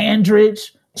Dorothy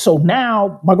Dandridge. So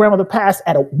now my grandmother passed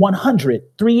at 100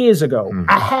 3 years ago.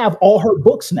 I have all her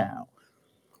books now,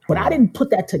 but I didn't put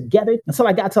that together until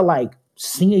I got to like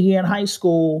senior year in high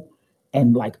school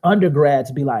and like undergrad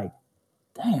to be like,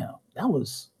 damn, that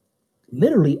was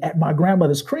literally at my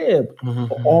grandmother's crib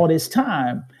for all this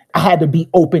time. I had to be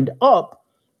opened up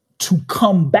to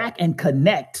come back and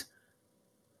connect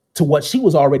to what she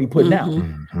was already putting out.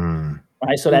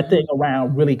 Right. So that thing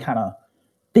around really kind of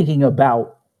thinking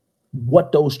about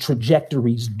what those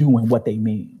trajectories do and what they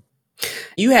mean.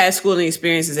 You had schooling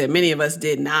experiences that many of us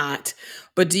did not,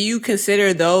 but do you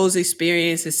consider those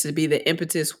experiences to be the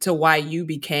impetus to why you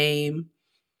became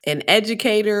an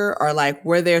educator, or like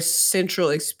were there central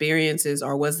experiences,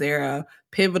 or was there a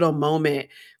pivotal moment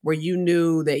where you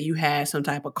knew that you had some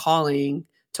type of calling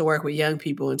to work with young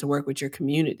people and to work with your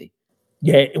community?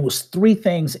 Yeah, it was three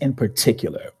things in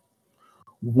particular.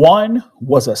 One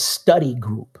was a study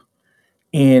group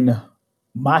in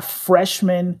my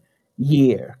freshman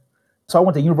year. So I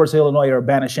went to University of Illinois,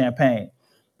 Urbana-Champaign,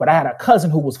 but I had a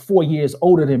cousin who was 4 years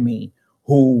older than me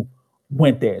who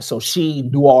went there. So she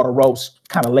knew all the ropes,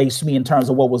 kind of laced me in terms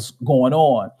of what was going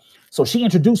on. So she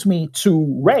introduced me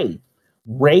to Ray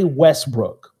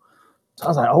Westbrook. So I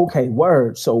was like, okay,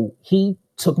 word. So he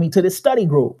took me to this study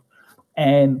group.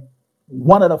 And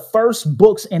one of the first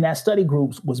books in that study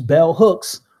group was Bell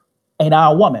Hooks' Ain't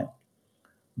I a Woman?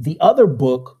 The other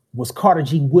book was Carter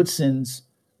G. Woodson's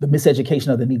The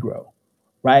Miseducation of the Negro,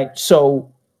 right?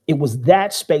 So it was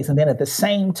that space. And then at the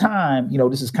same time,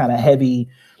 this is kind of heavy,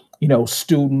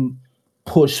 student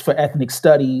push for ethnic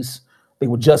studies. They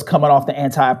were just coming off the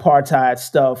anti-apartheid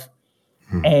stuff.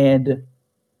 And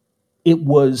it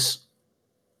was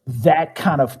that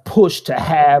kind of push to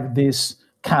have this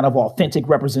kind of authentic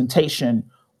representation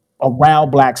around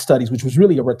Black studies, which was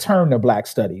really a return to Black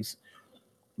studies,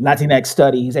 Latinx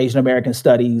studies, Asian American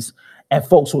studies, and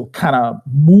folks were kind of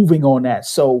moving on that.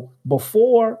 So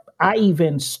before I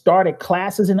even started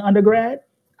classes in undergrad,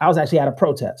 I was actually at a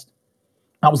protest.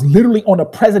 I was literally on the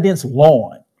president's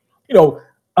lawn,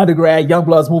 undergrad, young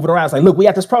bloods moving around. It's like, look, we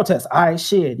at this protest. All right,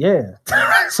 shit, yeah.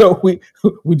 So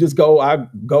we just I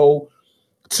go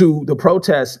to the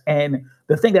protest. And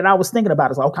the thing that I was thinking about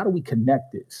is like, how do we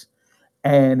connect this?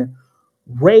 And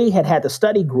Ray had the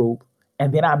study group.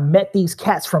 And then I met these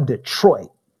cats from Detroit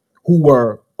who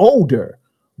were older.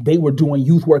 They were doing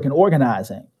youth work and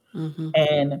organizing.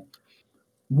 And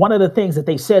one of the things that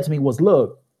they said to me was,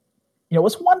 look,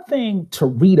 it's one thing to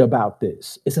read about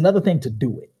this. It's another thing to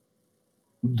do it.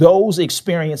 Those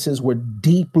experiences were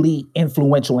deeply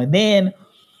influential. And then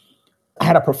I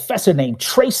had a professor named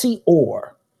Tracy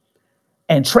Orr.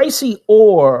 And Tracy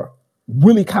Orr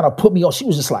really kind of put me on. She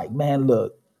was just like, man,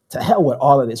 look, to hell with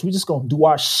all of this. We're just going to do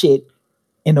our shit.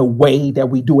 in a way that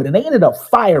we do it. And they ended up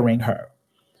firing her.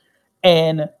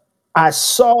 And I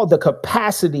saw the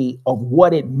capacity of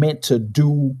what it meant to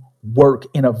do work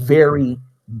in a very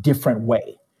different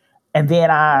way. And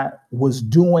then I was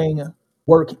doing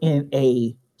work in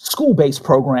a school-based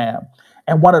program.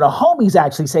 And one of the homies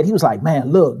actually said, he was like, man,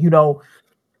 look, you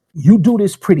do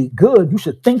this pretty good. You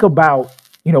should think about,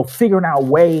 figuring out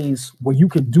ways where you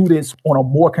can do this on a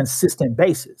more consistent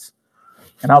basis.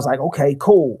 And I was like, okay,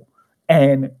 cool.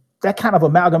 And that kind of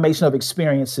amalgamation of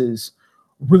experiences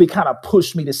really kind of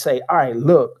pushed me to say, all right,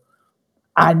 look,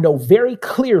 I know very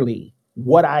clearly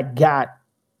what I got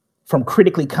from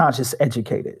critically conscious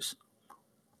educators.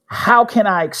 How can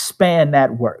I expand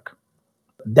that work?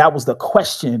 That was the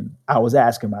question I was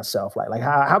asking myself. Like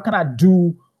how can I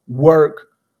do work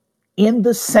in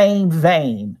the same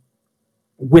vein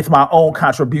with my own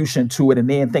contribution to it? And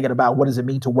then thinking about what does it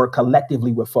mean to work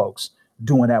collectively with folks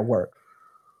doing that work?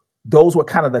 Those were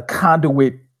kind of the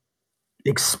conduit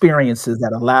experiences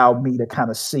that allowed me to kind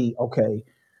of see, okay,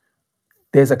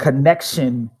 there's a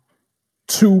connection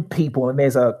to people and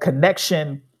there's a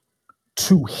connection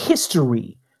to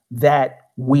history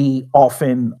that we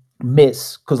often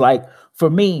miss. Because like for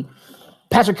me,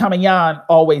 Patrick Kamayan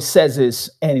always says this,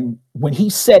 and when he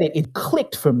said it, it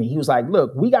clicked for me. He was like,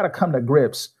 look, we got to come to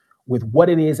grips with what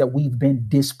it is that we've been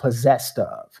dispossessed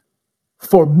of.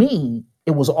 For me,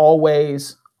 it was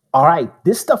always, all right,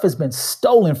 this stuff has been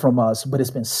stolen from us, but it's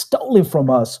been stolen from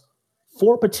us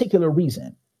for a particular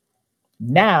reason.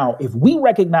 Now, if we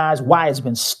recognize why it's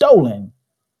been stolen,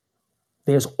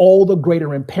 there's all the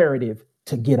greater imperative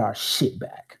to get our shit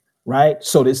back, right?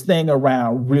 So this thing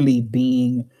around really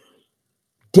being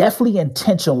definitely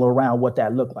intentional around what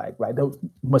that looked like, right? Those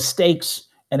mistakes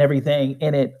and everything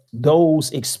in it, those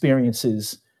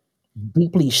experiences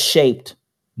deeply shaped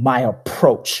my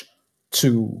approach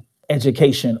to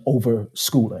education over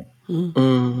schooling.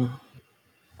 Mm-hmm.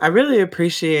 I really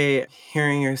appreciate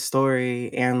hearing your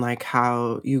story and like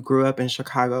how you grew up in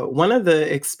Chicago. One of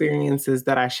the experiences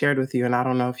that I shared with you, and I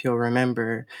don't know if you'll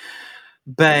remember,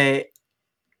 but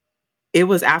it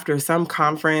was after some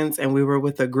conference and we were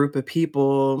with a group of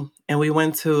people and we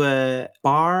went to a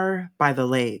bar by the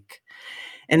lake.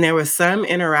 And there was some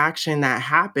interaction that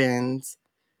happened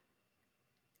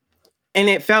and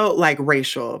it felt like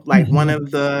racial. Like one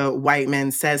of the white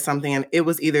men said something and it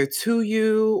was either to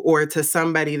you or to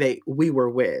somebody that we were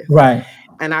with. Right.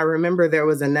 And I remember there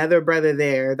was another brother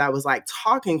there that was like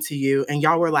talking to you and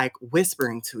y'all were like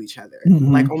whispering to each other,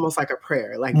 like almost like a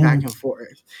prayer, like back and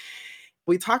forth.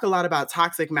 We talk a lot about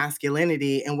toxic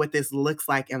masculinity and what this looks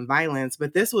like in violence,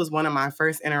 but this was one of my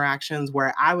first interactions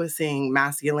where I was seeing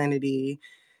masculinity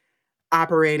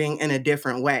operating in a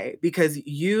different way because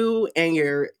you and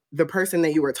the person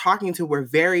that you were talking to were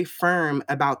very firm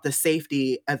about the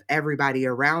safety of everybody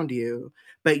around you,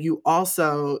 but you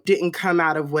also didn't come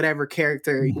out of whatever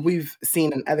character we've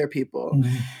seen in other people.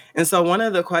 And so one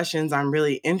of the questions I'm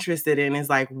really interested in is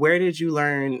like, where did you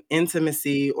learn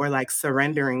intimacy or like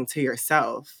surrendering to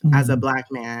yourself as a Black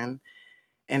man?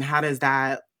 And how does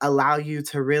that allow you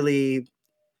to really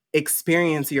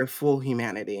experience your full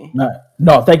humanity?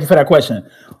 No, thank you for that question.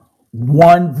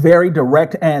 One very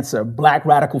direct answer: Black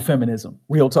radical feminism.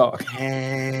 Real talk.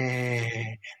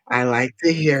 Hey, I like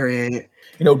to hear it.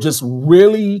 Just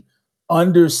really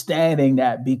understanding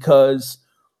that, because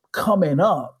coming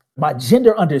up, my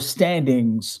gender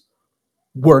understandings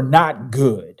were not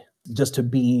good, just to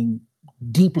being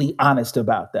deeply honest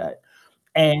about that.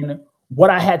 And what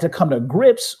I had to come to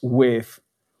grips with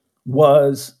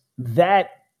was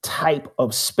that type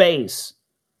of space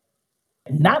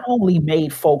not only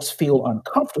made folks feel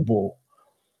uncomfortable,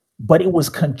 but it was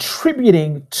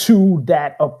contributing to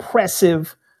that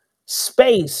oppressive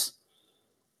space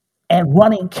and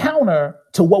running counter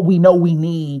to what we know we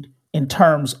need in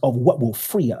terms of what will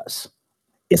free us.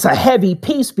 It's a heavy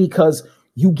piece because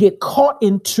you get caught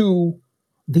into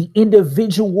the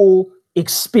individual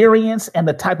experience and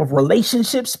the type of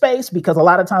relationship space, because a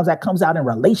lot of times that comes out in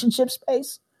relationship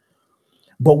space.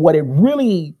 But what it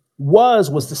really was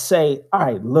to say, all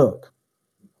right, look,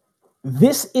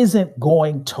 this isn't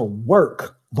going to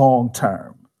work long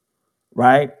term,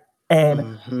 right?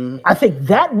 And I think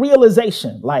that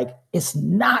realization, like, it's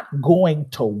not going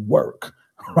to work,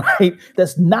 right?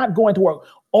 That's not going to work.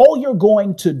 All you're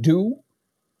going to do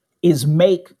is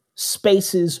make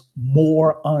spaces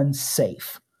more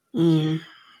unsafe,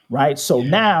 right? So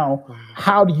now,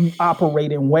 how do you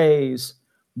operate in ways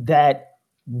that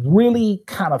really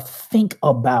kind of think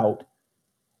about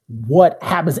what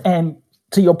happens? And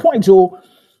to your point, Jewel,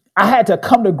 I had to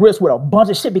come to grips with a bunch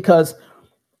of shit because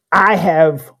I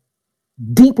have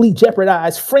deeply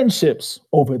jeopardized friendships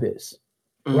over this,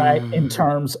 right? In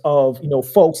terms of,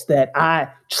 folks that I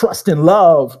trust and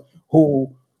love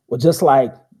who were just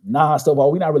like, nah,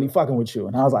 Stovall, we're not really fucking with you.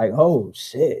 And I was like, oh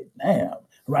shit, damn,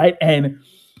 right? And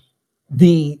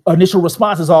the initial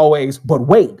response is always, but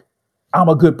wait, I'm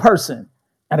a good person.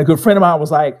 And a good friend of mine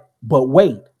was like, but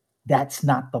wait, that's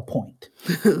not the point.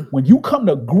 When you come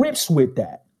to grips with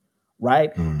that,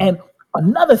 right? And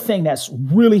another thing that's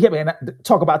really heavy, and I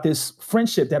talk about this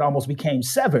friendship that almost became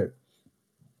severed.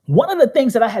 One of the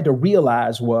things that I had to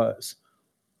realize was,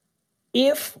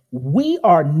 if we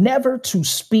are never to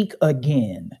speak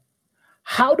again,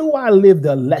 how do I live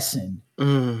the lesson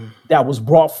that was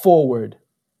brought forward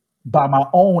by my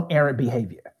own errant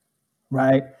behavior,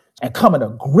 right? And coming to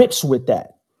grips with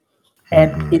that.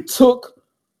 And it took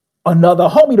another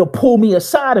homie to pull me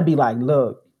aside and be like,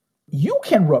 look, you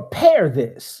can repair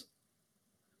this,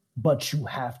 but you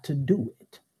have to do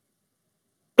it.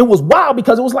 It was wild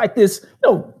because it was like this,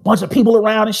 bunch of people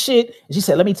around and shit. And she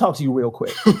said, let me talk to you real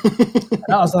quick. And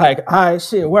I was like, all right,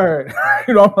 shit, word.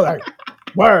 I'm like,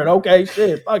 word, okay,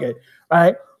 shit, fuck it,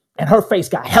 right? And her face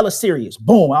got hella serious.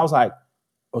 Boom. I was like,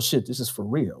 oh shit, this is for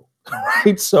real,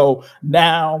 right? So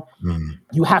now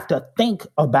you have to think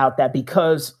about that,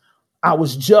 because I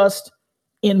was just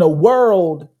in the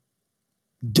world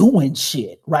doing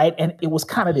shit, right? And it was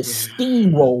kind of this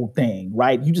steamroll thing,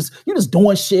 right? You're just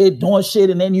doing shit,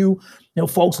 and then you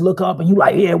folks look up and you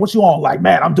like, yeah, what you on? Like,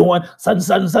 man, I'm doing such and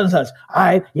such and such and such. All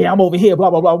right, yeah, I'm over here, blah,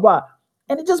 blah, blah, blah.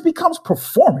 And it just becomes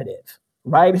performative,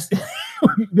 right? It's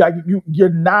like you're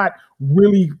not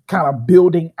really kind of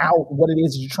building out what it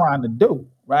is you're trying to do,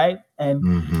 right?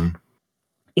 And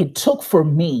it took for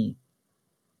me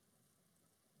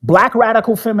Black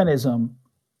radical feminism,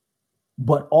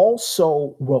 but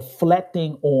also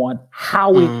reflecting on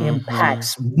how it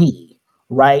impacts me,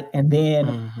 right? And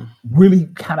then really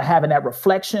kind of having that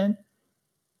reflection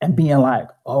and being like,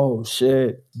 oh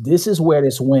shit, this is where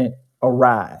this went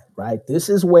awry, right? This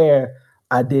is where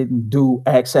I didn't do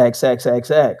X, X, X,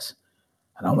 X, X.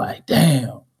 And I'm like,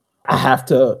 damn, I have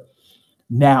to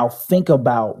now think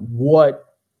about what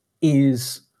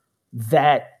is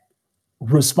that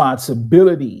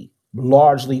responsibility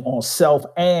largely on self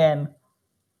and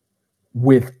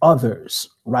with others,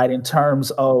 right? In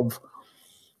terms of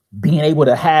being able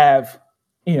to have,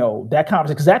 that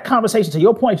conversation, because that conversation, to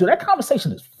your point, that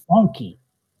conversation is funky.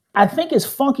 I think it's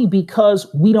funky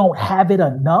because we don't have it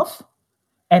enough,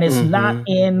 and it's not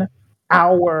in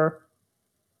our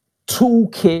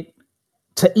toolkit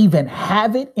to even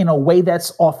have it in a way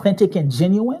that's authentic and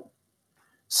genuine.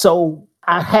 So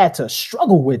I had to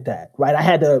struggle with that, right? I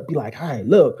had to be like, all right,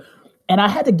 look, and I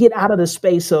had to get out of the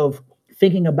space of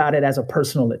thinking about it as a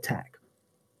personal attack,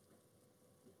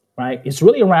 right? It's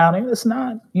really around it. It's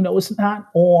not, it's not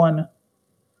on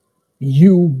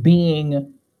you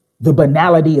being the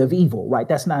banality of evil, right?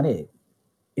 That's not it.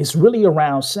 It's really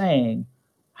around saying,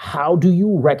 how do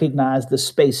you recognize the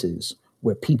spaces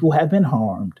where people have been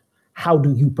harmed? How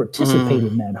do you participate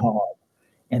in that harm?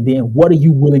 And then what are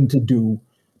you willing to do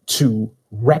to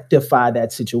rectify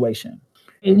that situation?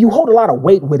 And you hold a lot of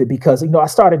weight with it because, I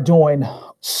started doing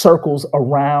circles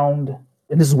around,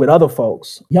 and this is with other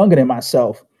folks, younger than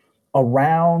myself,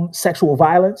 around sexual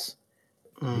violence.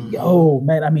 Yo,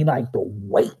 man, like the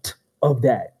weight of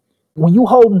that. When you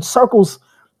holding circles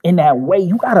in that way,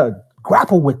 you got to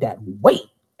grapple with that weight.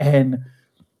 And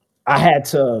I had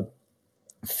to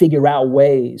figure out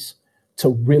ways to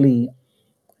really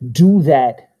do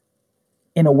that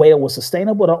in a way that was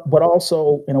sustainable, but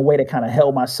also in a way that kind of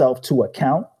held myself to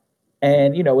account.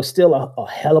 And, it's still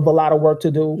a hell of a lot of work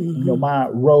to do. My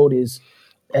road is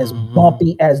as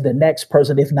bumpy as the next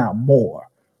person, if not more.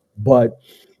 But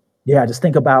yeah, just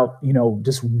think about,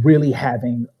 just really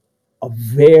having a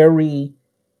very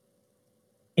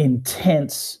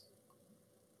intense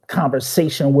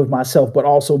conversation with myself, but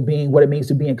also being what it means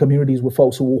to be in communities with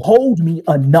folks who will hold me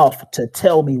enough to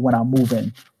tell me when I'm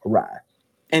moving awry.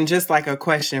 And just like a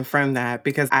question from that,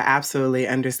 because I absolutely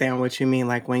understand what you mean.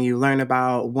 Like when you learn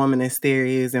about womanist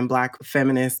theories and Black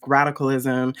feminist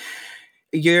radicalism,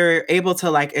 you're able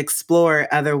to explore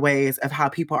other ways of how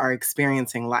people are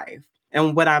experiencing life.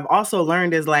 And what I've also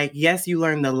learned is yes, you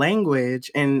learn the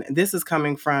language, and this is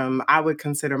coming from, I would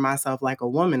consider myself like a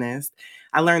womanist.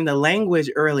 I learned the language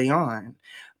early on,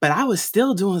 but I was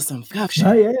still doing some fuck shit.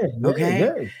 Oh, yeah, okay.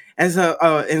 Yeah. And so,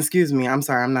 excuse me, I'm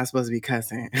sorry, I'm not supposed to be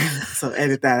cussing. So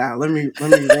edit that out. Let me I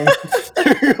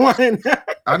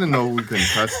didn't know we couldn't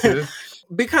cuss this.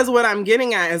 because what I'm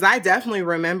getting at is I definitely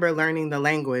remember learning the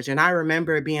language, and I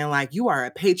remember being like, you are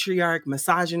a patriarch,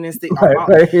 misogynistic. But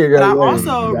I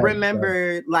also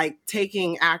remember like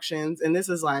taking actions, and this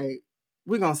is like,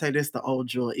 we're going to say this the old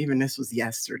Jewel, even this was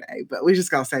yesterday, but we're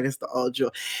just going to say this the old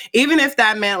Jewel. Even if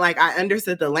that meant like I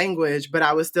understood the language, but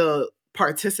I was still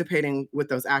participating with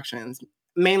those actions,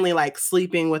 mainly like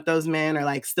sleeping with those men or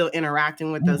like still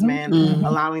interacting with those men,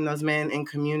 allowing those men in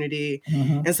community.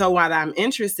 And so what I'm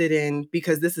interested in,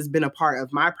 because this has been a part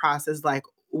of my process, like,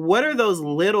 what are those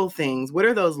little things? What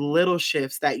are those little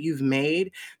shifts that you've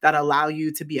made that allow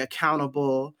you to be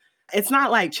accountable? It's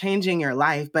not like changing your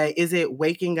life, but is it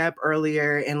waking up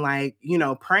earlier and like, you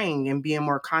know, praying and being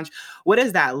more conscious? What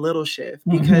is that little shift?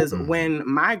 Because when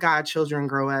my godchildren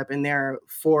grow up and they're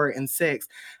 4 and 6,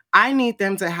 I need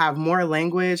them to have more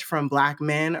language from Black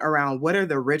men around what are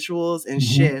the rituals and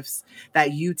shifts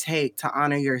that you take to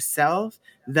honor yourself.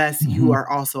 Thus, you are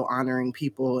also honoring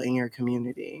people in your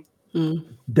community.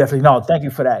 Definitely. No, thank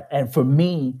you for that. And for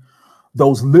me,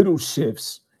 those little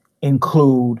shifts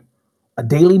include a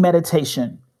daily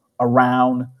meditation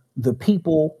around the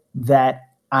people that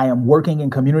I am working in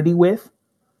community with,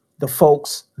 the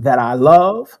folks that I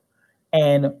love,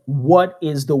 and what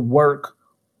is the work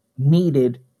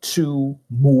needed to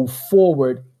move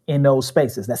forward in those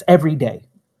spaces. That's every day.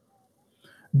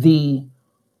 The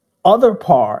other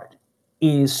part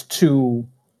is to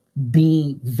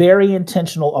be very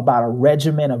intentional about a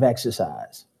regimen of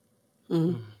exercise.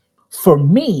 For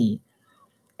me,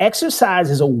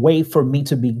 exercise is a way for me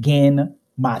to begin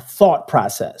my thought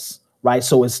process, right?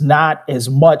 So it's not as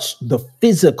much the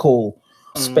physical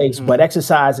space, but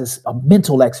exercise is a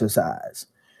mental exercise.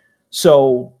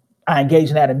 So I engage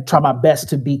in that and try my best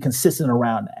to be consistent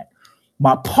around that.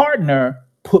 My partner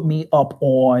put me up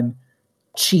on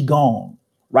Qigong,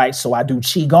 right? So I do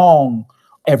Qigong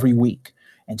every week.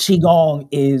 And Qigong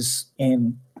is,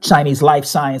 in Chinese life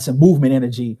science and movement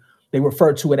energy, they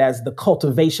refer to it as the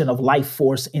cultivation of life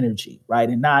force energy, right?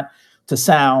 And not to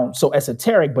sound so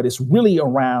esoteric, but it's really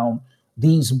around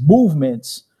these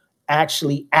movements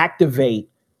actually activate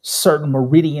certain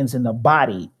meridians in the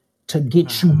body to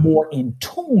get you more in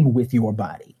tune with your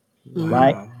body,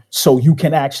 right? So you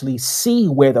can actually see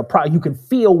where you can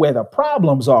feel where the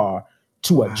problems are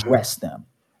to address them,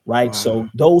 right? So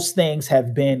those things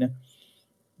have been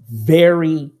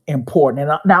very important.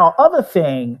 And now, other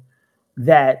thing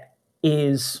that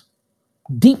is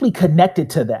deeply connected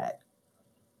to that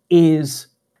is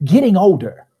getting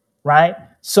older, right?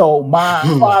 So my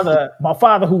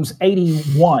father who's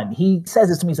 81, he says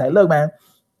this to me, he's like, look, man,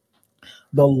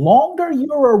 the longer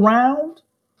you're around,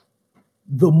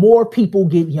 the more people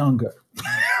get younger.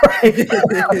 He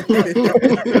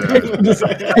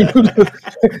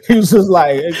was just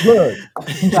like, look,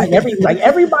 like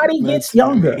everybody gets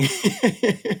younger.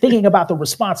 Thinking about the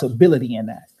responsibility in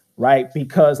that, right?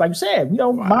 Because like you said, you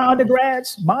know, my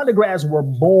undergrads were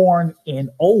born in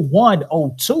 01,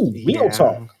 02, real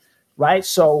talk, right?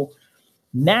 So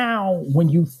now when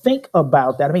you think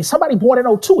about that, I mean, somebody born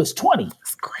in 02 is 20.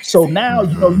 So now,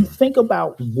 you know, you think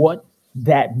about what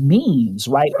that means,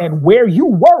 right? And where you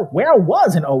were, where I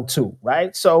was in 02,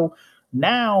 right? So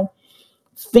now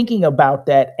thinking about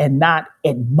that and not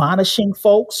admonishing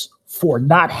folks for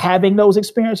not having those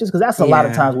experiences, because that's a lot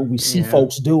of times what we see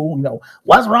folks do, you know,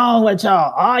 what's wrong with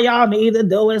y'all? All y'all need to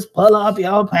do is pull up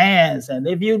your pants. And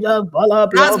if you just pull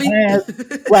up your pants,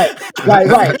 right,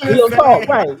 we'll talk,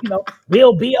 right, you know,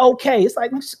 we'll be okay. It's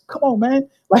like, come on, man.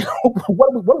 Like,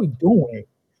 what are we doing?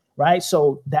 Right?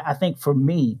 So that, I think for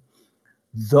me,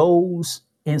 those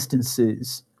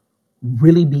instances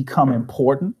really become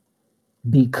important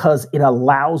because it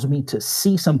allows me to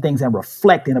see some things and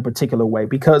reflect in a particular way.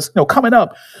 Because, you know, coming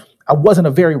up, I wasn't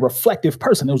a very reflective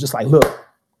person. It was just like, look,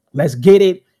 let's get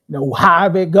it. You know,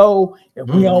 however it go. If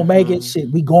we don't make it, shit,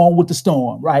 we going with the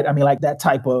storm, right? I mean, like that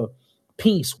type of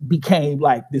piece became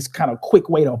like this kind of quick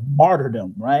way to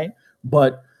martyrdom, right?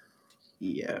 But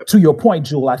to your point,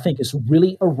 Jewel, I think it's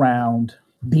really around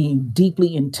being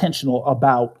deeply intentional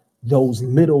about those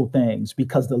little things,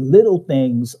 because the little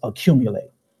things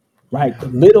accumulate. Right? The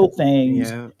little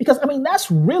things, because I mean,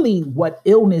 that's really what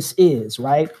illness is,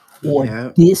 right?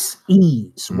 Or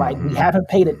dis-ease, right? We haven't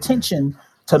paid attention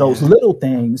to those little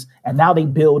things, and now they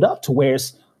build up to where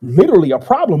it's literally a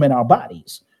problem in our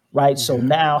bodies, right? So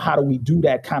now how do we do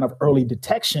that kind of early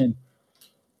detection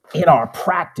in our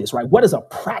practice, right? What is a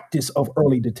practice of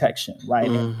early detection, right?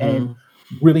 And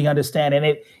really understand, and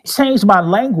it changed my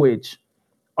language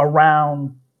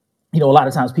around, you know, a lot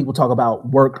of times people talk about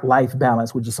work-life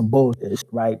balance, which is some bullshit,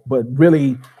 right? But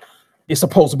really, it's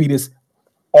supposed to be this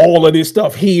all of this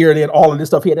stuff here, then all of this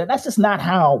stuff here. That's just not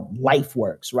how life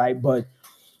works, right? But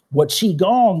what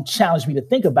Qigong challenged me to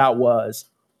think about was,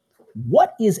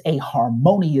 what is a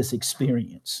harmonious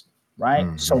experience, right?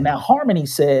 Mm-hmm. So now harmony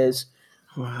says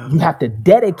you have to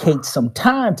dedicate some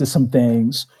time to some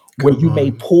things where you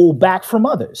may pull back from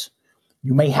others.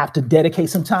 You may have to dedicate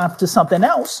some time to something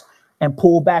else and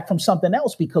pull back from something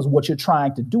else, because what you're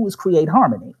trying to do is create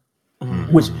harmony,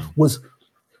 which was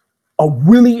a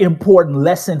really important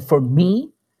lesson for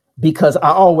me, because I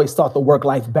always thought the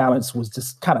work-life balance was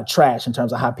just kind of trash in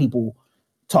terms of how people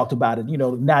talked about it.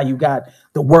 Now you got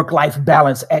the work-life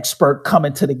balance expert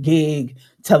coming to the gig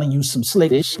telling you some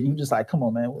slick shit. You just like, come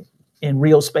on, man. In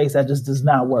real space, that just does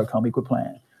not work, homie. Quit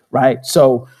playing, right?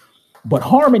 So, but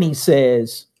harmony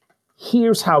says,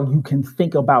 here's how you can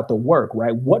think about the work,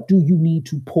 right? What do you need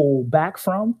to pull back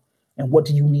from, and what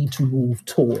do you need to move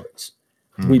towards?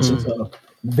 Which is a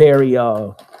very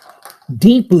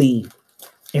deeply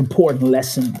important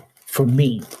lesson for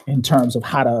me in terms of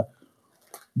how to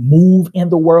move in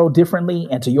the world differently.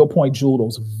 And to your point, Jewel,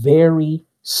 those very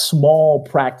small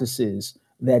practices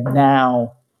that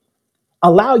now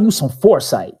allow you some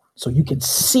foresight so you can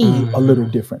see a little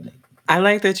differently. I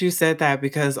like that you said that,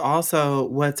 because also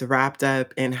what's wrapped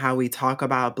up in how we talk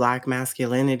about Black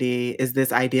masculinity is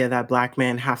this idea that Black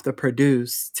men have to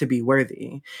produce to be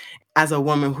worthy. As a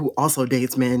woman who also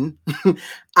dates men,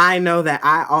 I know that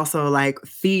I also like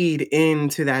feed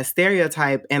into that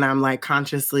stereotype, and I'm like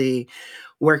consciously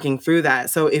working through that.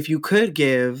 So if you could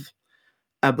give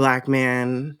a Black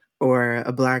man or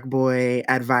a Black boy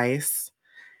advice,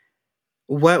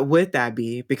 what would that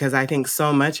be? Because I think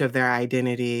so much of their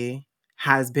identity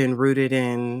has been rooted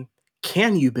in,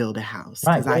 can you build a house?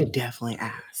 Because I definitely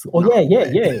ask. Oh,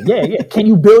 yeah. Can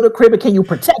you build a crib, or can you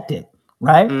protect it?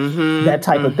 Right? That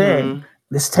type of thing.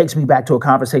 This takes me back to a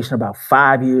conversation about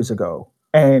 5 years ago.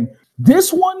 And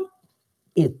this one,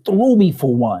 it threw me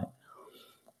for one.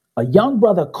 A young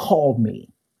brother called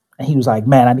me and he was like,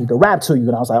 man, I need to rap to you.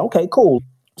 And I was like, okay, cool.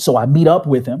 So I meet up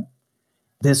with him.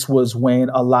 This was when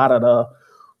a lot of the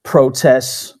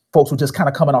protests, folks were just kind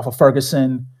of coming off of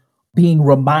Ferguson, being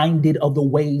reminded of the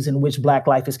ways in which Black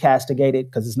life is castigated,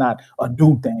 because it's not a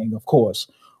new thing, of course.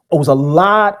 It was a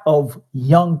lot of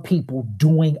young people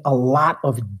doing a lot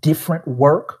of different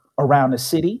work around the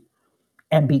city.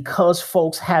 And because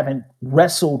folks haven't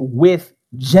wrestled with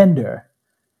gender,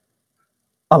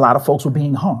 a lot of folks were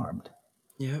being harmed.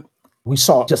 Yep. We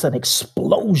saw just an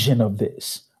explosion of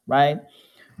this, right?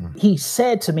 He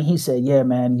said to me, yeah,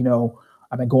 man,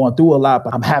 I've been going through a lot,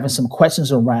 but I'm having some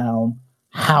questions around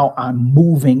how I'm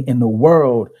moving in the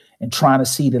world and trying to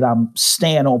see that I'm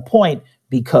staying on point,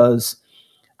 because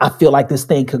I feel like this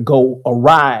thing could go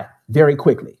awry very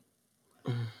quickly.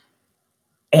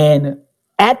 And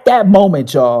at that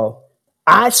moment, y'all,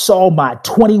 I saw my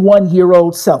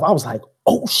 21-year-old self. I was like,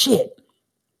 oh shit.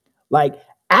 Like,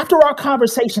 after our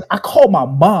conversation, I called my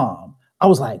mom. I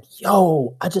was like,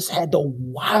 yo, I just had the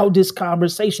wildest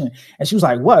conversation. And she was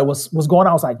like, what's going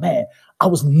on? I was like, man, I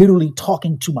was literally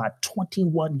talking to my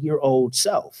 21-year-old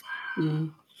self.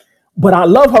 But I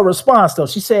love her response, though.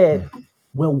 She said,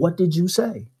 well, what did you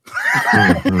say?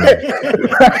 I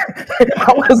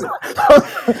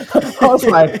was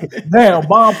like, damn,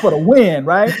 mom for the win,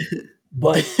 right?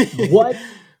 But what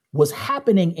was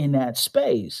happening in that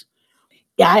space?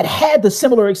 I had the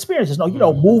similar experiences,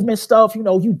 movement stuff,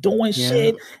 you doing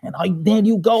shit, and then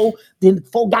you go, then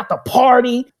folk got the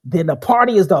party, then the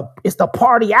party is it's the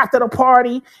party after the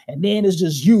party, and then it's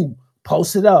just you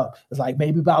posted up. It's like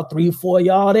maybe about 3 or 4 of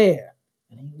y'all there,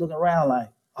 and you looking around like,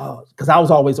 oh, because I was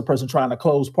always a person trying to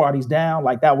close parties down.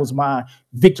 Like, that was my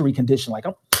victory condition. Like,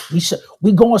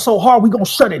 we going so hard, we gonna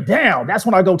shut it down. That's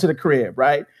when I go to the crib,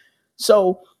 right?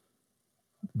 So,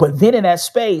 but then in that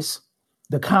space,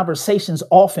 the conversations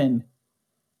often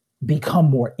become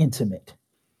more intimate,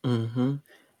 and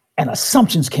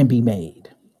assumptions can be made.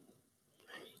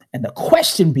 And the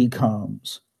question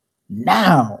becomes,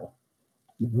 now,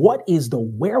 what is the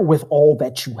wherewithal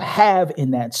that you have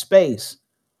in that space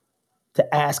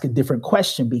to ask a different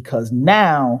question? Because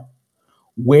now,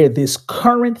 where this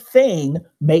current thing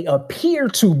may appear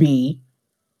to be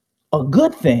a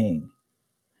good thing,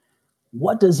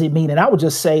 what does it mean? And I would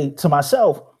just say to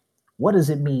myself, what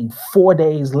does it mean 4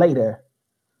 days later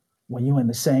when you're in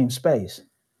the same space?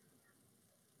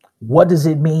 What does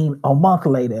it mean a month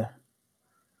later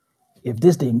if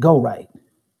this didn't go right?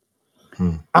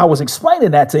 I was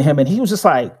explaining that to him, and he was just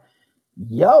like,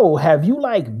 yo, have you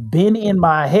been in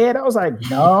my head? I was like,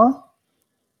 no,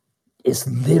 it's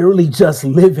literally just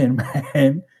living,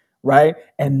 man. Right?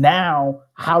 And now,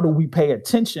 how do we pay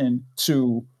attention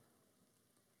to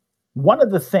one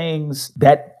of the things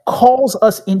that calls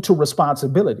us into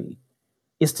responsibility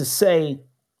is to say,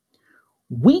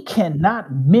 we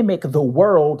cannot mimic the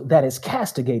world that has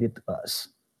castigated us.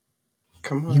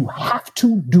 Come on. You have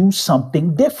to do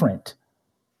something different.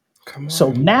 Come on.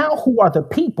 So now who are the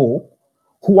people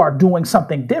who are doing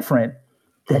something different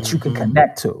that you can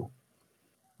connect to,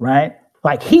 right?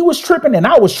 Like he was tripping and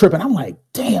I was tripping. I'm like,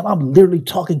 damn, I'm literally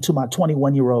talking to my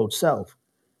 21-year-old self,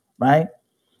 right?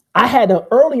 I had an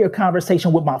earlier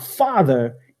conversation with my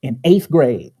father in 8th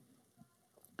grade.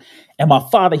 And my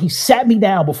father, he sat me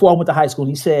down before I went to high school.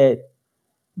 And he said,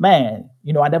 man,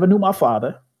 you know, I never knew my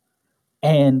father.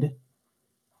 And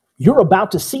you're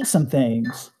about to see some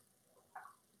things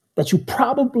that you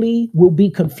probably will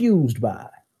be confused by.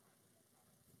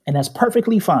 And that's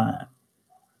perfectly fine.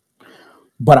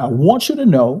 But I want you to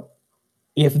know,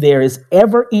 if there is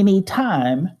ever any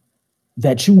time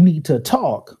that you need to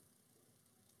talk,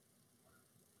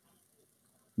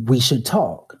 we should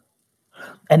talk.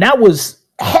 And that was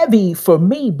heavy for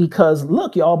me because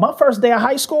look, y'all, my first day of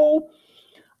high school,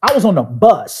 I was on the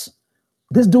bus.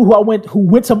 This dude who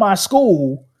went to my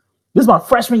school, this is my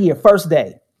freshman year, first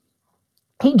day.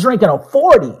 He drinking a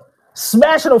 40,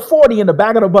 smashing a 40 in the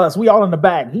back of the bus. We all in the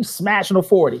back. He's smashing a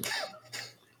 40.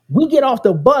 We get off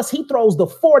the bus. He throws the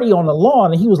 40 on the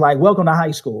lawn and he was like, welcome to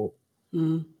high school.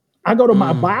 I go to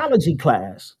my biology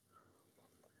class.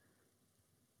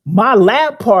 My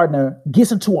lab partner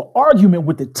gets into an argument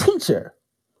with the teacher.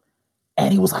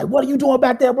 And he was like, what are you doing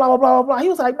back there? Blah, blah, blah, blah. He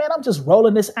was like, man, I'm just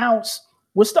rolling this ounce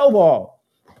with Stovall.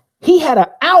 He had an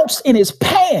ounce in his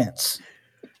pants.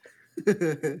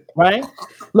 Right?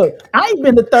 Look, I ain't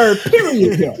been the third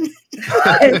period yet.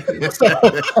 So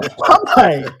I'm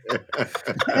like,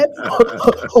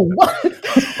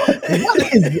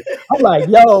 what is it? I'm like,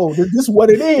 yo, this is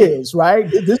what it is, right?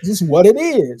 This is what it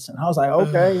is. And I was like,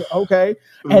 okay.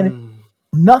 And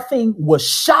nothing was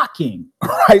shocking,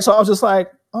 right? So I was just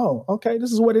like, oh, okay,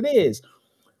 this is what it is.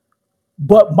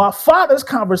 But my father's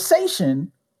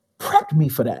conversation prepped me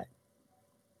for that,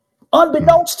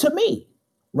 unbeknownst to me.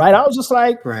 Right. I was just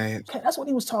like, right. Okay, that's what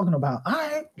he was talking about. All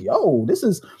right, yo, this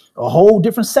is a whole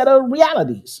different set of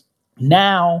realities.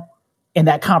 Now, in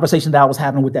that conversation that I was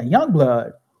having with that young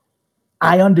blood,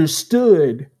 I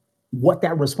understood what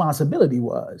that responsibility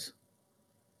was,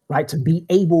 right? To be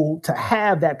able to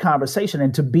have that conversation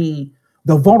and to be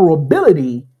the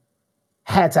vulnerability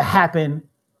had to happen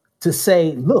to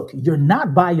say, look, you're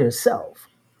not by yourself,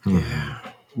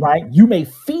 right? You may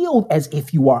feel as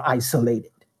if you are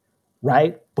isolated,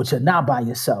 right? But you're not by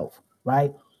yourself,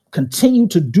 right? Continue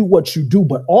to do what you do,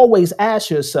 but always ask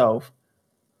yourself,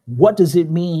 what does it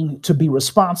mean to be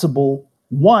responsible,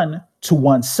 one, to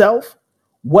oneself?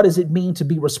 What does it mean to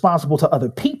be responsible to other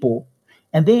people?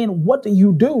 And then what do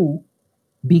you do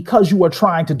because you are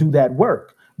trying to do that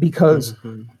work? Because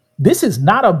this is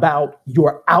not about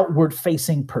your outward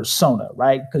facing persona,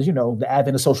 right? Because, you know, the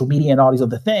advent of social media and all these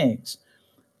other things.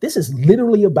 This is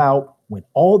literally about when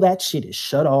all that shit is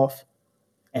shut off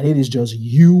and it is just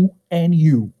you and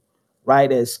you,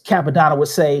 right? As Capadonna would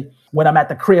say, when I'm at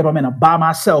the crib, I'm in a by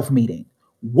myself meeting.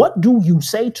 What do you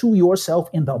say to yourself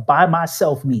in the by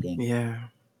myself meeting? Yeah.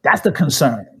 That's the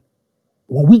concern.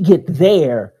 When we get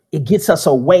there, it gets us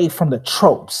away from the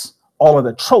tropes, all of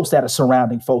the tropes that are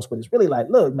surrounding folks. But it's really like,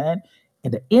 look, man,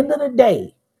 at the end of the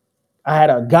day, I had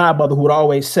a godmother who would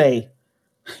always say,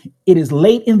 it is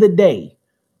late in the day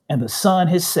and the sun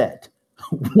has set.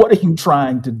 What are you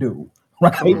trying to do?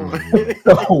 Right.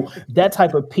 So that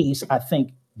type of piece, I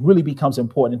think, really becomes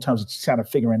important in terms of just kind of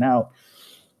figuring out,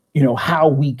 you know, how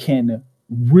we can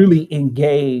really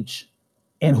engage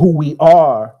in who we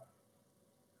are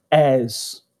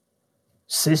as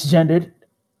cisgendered,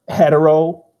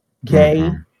 hetero,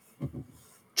 gay,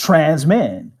 trans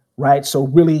men, right? So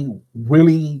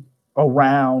really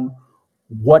around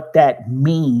what that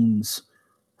means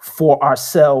for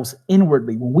ourselves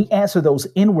inwardly. When we answer those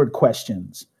inward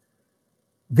questions,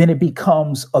 then it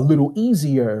becomes a little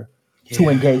easier to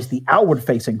engage the outward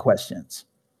facing questions,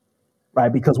 right?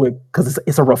 Because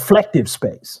it's a reflective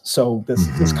space. So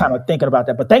this kind of thinking about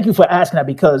that. But thank you for asking that,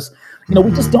 because, you know,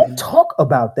 we just don't talk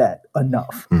about that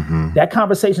enough. That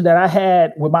conversation that I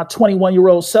had with my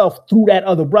 21-year-old self through that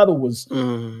other brother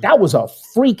that was a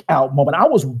freak out moment. I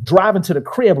was driving to the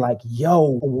crib like,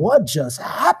 yo, what just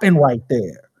happened right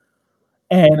there?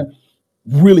 And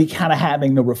really kind of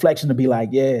having the reflection to be like,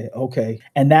 yeah, okay.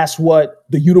 And that's what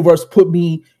the universe put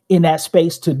me in that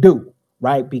space to do,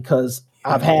 right? Because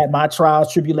I've had my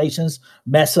trials, tribulations,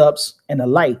 mess ups, and the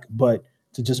like, but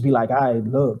to just be like, all right,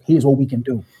 look, here's what we can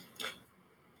do.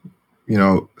 You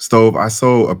know, Stove, I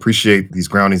so appreciate these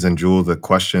groundings and Jewel, the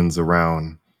questions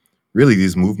around really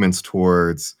these movements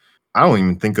towards, I don't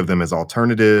even think of them as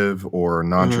alternative or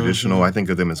non-traditional. I think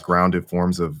of them as grounded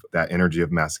forms of that energy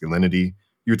of masculinity.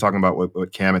 You were talking about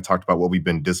what Cam had talked about, what we've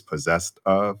been dispossessed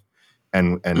of,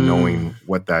 and knowing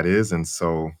what that is. And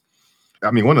so,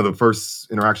 I mean, one of the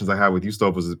first interactions I had with you,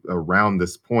 Stove, was around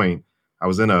this point. I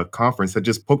was in a conference that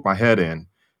just poked my head in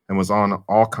and was on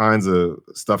all kinds of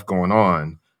stuff going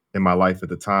on in my life at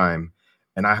the time.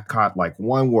 And I caught like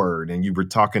one word, and you were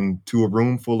talking to a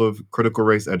room full of critical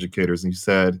race educators, and you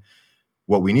said,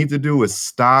 what we need to do is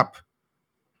stop,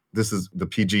 this is the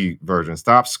PG version,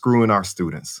 stop screwing our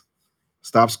students.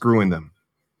 Stop screwing them.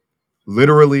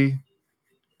 Literally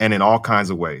and in all kinds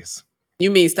of ways.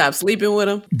 You mean stop sleeping with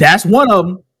them? That's one of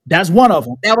them. That's one of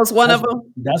them. That was one of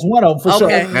them? That's one of them for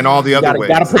Okay. sure. And all the other ways.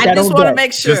 Gotta put I that just on want to deck.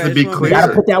 make sure. Just to be You clear.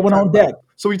 gotta put that one on deck.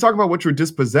 So we talk about what you're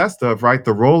dispossessed of, right?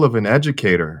 The role of an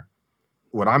educator.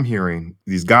 What I'm hearing,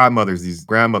 these godmothers, these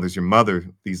grandmothers, your mother,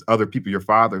 these other people, your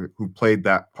father, who played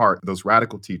that part, those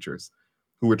radical teachers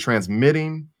who were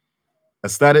transmitting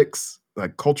aesthetics,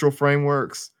 like cultural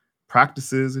frameworks,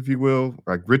 practices, if you will,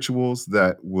 like rituals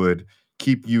that would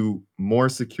keep you more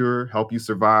secure, help you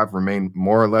survive, remain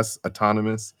more or less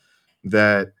autonomous,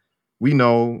 that we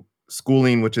know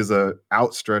schooling, which is a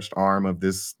outstretched arm of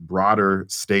this broader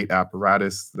state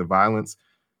apparatus, the violence,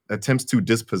 attempts to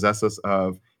dispossess us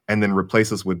of and then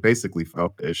replace us with basically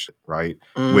fetish, right?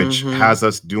 Which has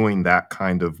us doing that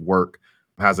kind of work,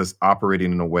 has us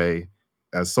operating in a way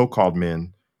as so-called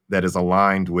men that is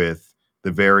aligned with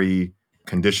the very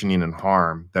conditioning and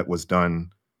harm that was done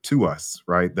to us,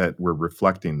 right? That we're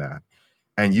reflecting that.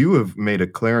 And you have made a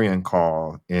clarion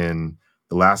call in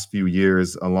the last few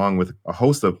years, along with a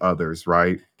host of others,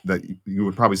 right? That you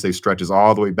would probably say stretches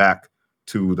all the way back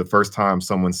to the first time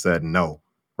someone said no,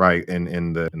 right?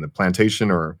 In the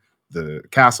plantation or the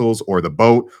castles or the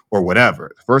boat or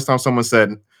whatever. The first time someone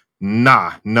said,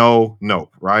 nah, no,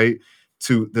 right?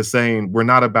 To the saying, we're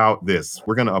not about this.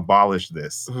 We're going to abolish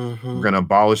this. We're going to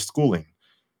abolish schooling.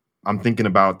 I'm thinking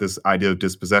about this idea of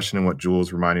dispossession and what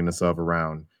Jules reminding us of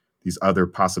around these other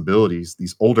possibilities,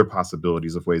 these older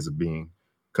possibilities of ways of being.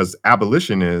 Because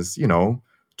abolition is,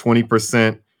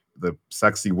 20% the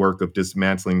sexy work of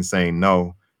dismantling, saying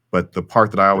no. But the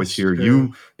part that I always hear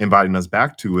you inviting us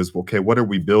back to is, okay, what are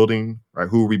we building, right?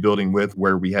 Who are we building with?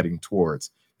 Where are we heading towards?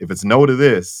 If it's no to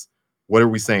this, what are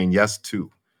we saying yes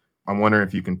to? I'm wondering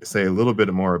if you can say a little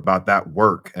bit more about that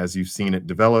work as you've seen it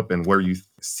develop and where you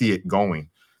see it going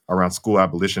around school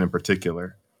abolition in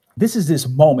particular. This is this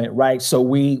moment, right? So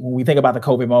when we think about the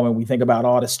COVID moment, we think about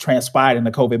all this transpired in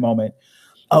the COVID moment.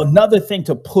 Another thing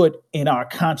to put in our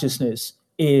consciousness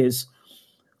is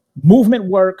movement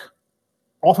work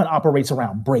often operates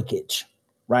around breakage,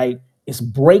 right? It's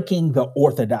breaking the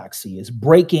orthodoxy, it's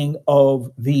breaking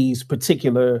of these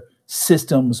particular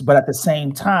systems, but at the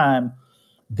same time,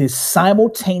 this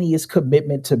simultaneous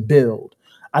commitment to build.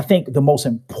 I think the most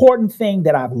important thing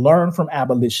that I've learned from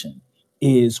abolition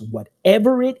is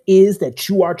whatever it is that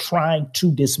you are trying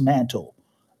to dismantle,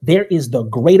 there is the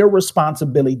greater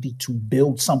responsibility to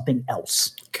build something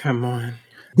else. Come on.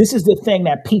 This is the thing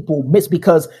that people miss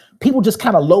because people just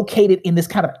kind of locate it in this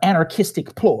kind of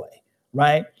anarchistic ploy,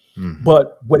 right?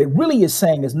 But what it really is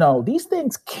saying is, no, these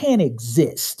things can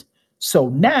exist. So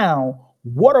now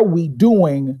what are we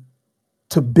doing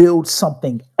to build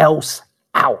something else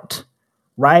out,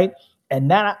 right?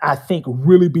 And that I think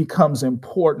really becomes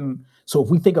important. So if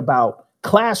we think about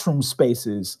classroom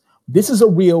spaces, this is a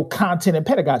real content and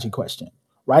pedagogy question,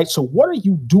 right? So what are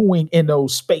you doing in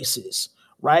those spaces,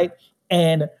 right?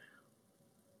 And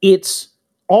it's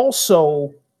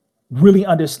also really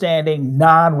understanding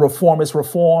non-reformist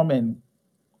reform, and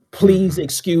please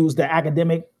excuse the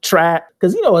academic track,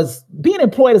 because, as being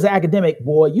employed as an academic,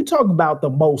 boy, you talking about the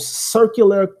most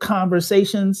circular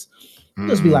conversations. You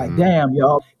just be like, damn,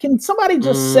 y'all, can somebody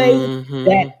just say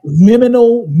that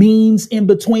liminal means in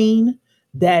between?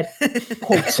 That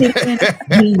quotient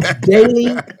means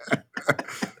daily.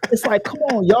 It's like, come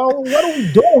on, y'all, what are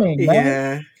we doing,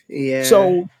 man? Yeah.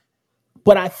 So,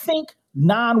 but I think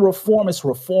non-reformist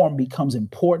reform becomes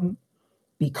important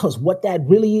because what that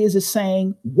really is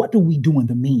saying, what do we do in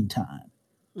the meantime?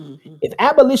 If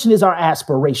abolition is our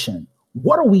aspiration,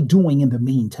 what are we doing in the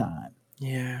meantime?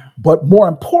 Yeah. But more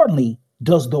importantly,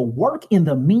 does the work in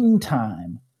the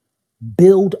meantime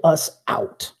build us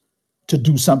out to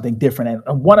do something different? And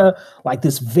I want to, like,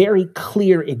 this very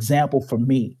clear example for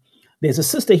me. There's a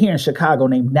sister here in Chicago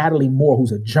named Natalie Moore,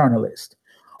 who's a journalist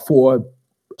for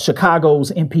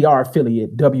Chicago's NPR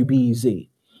affiliate, WBEZ.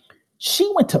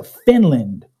 She went to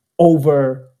Finland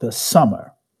over the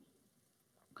summer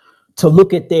to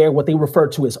look at what they refer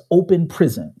to as open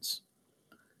prisons.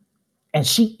 And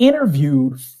she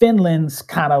interviewed Finland's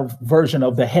kind of version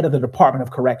of the head of the Department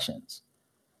of Corrections.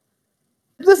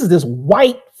 This is this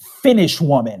white Finnish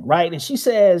woman, right? And she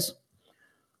says,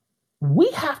 we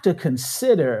have to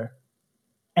consider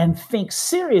and think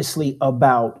seriously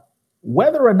about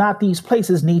whether or not these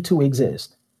places need to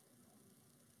exist.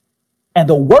 And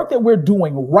the work that we're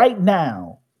doing right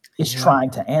now is trying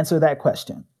to answer that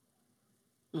question.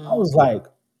 I was like,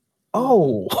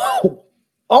 oh.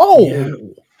 Yeah.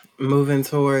 Moving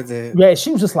towards it. Yeah,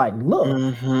 she was just like,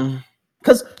 look,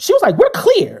 because she was like, we're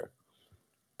clear.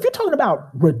 If you're talking about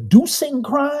reducing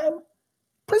crime,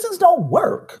 prisons don't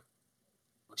work.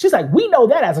 She's like, we know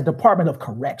that as a Department of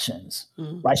Corrections,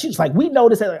 right? She's like, we know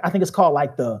this, I think it's called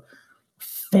like the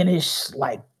Finnish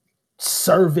like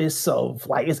service of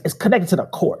like, it's connected to the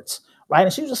courts, right?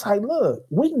 And she was just like, look,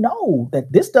 we know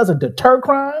that this doesn't deter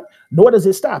crime, nor does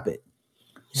it stop it.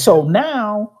 Yeah. So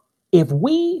now, if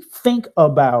we think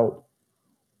about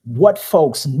what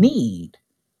folks need,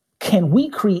 can we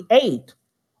create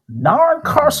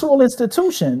non-carceral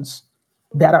institutions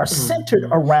that are centered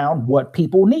around what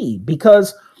people need?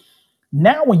 Because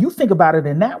now when you think about it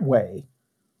in that way,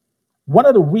 one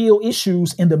of the real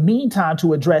issues in the meantime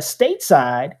to address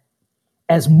stateside,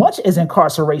 as much as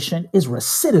incarceration, is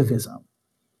recidivism,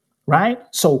 right?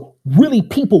 So really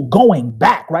people going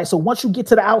back, right? So once you get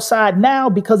to the outside now,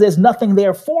 because there's nothing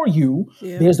there for you,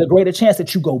 there's a greater chance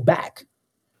that you go back.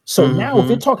 So now if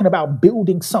you're talking about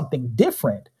building something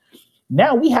different,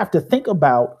 now we have to think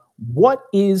about what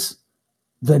is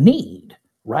the need,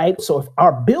 right? So if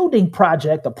our building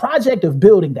project, the project of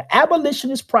building, the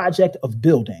abolitionist project of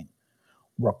building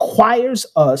requires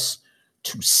us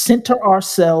to center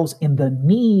ourselves in the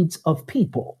needs of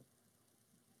people,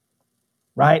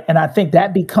 right? And I think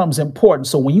that becomes important.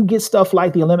 So when you get stuff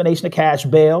like the elimination of cash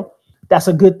bail, that's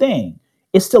a good thing.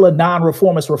 It's still a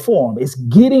non-reformist reform. It's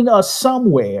getting us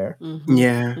somewhere.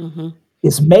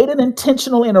 It's made an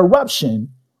intentional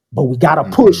interruption, but we got to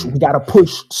push. We got to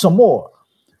push some more.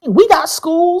 We got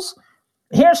schools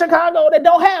here in Chicago that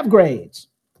don't have grades.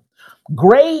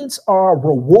 Grades are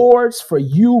rewards for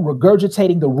you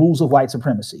regurgitating the rules of white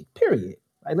supremacy, period.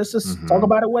 Right? Let's just talk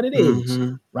about it what it is,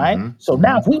 right? So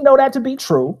now if we know that to be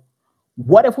true,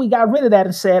 what if we got rid of that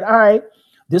and said, all right,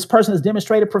 this person has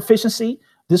demonstrated proficiency.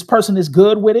 This person is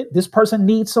good with it. This person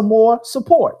needs some more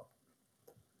support.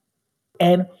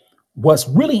 And what's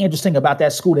really interesting about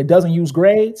that school that doesn't use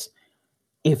grades,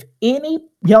 if any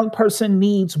young person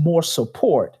needs more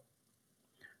support,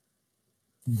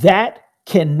 that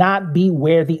cannot be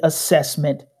where the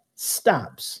assessment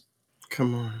stops.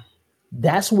 Come on.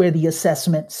 That's where the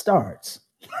assessment starts,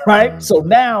 right? So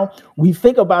now we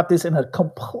think about this in a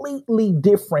completely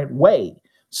different way.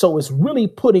 So it's really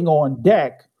putting on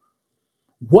deck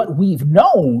what we've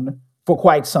known for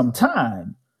quite some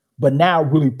time, but now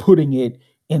really putting it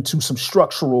into some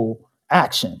structural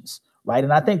actions, right?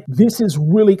 And I think this is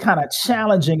really kind of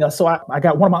challenging us. So I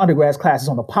got one of my undergrad classes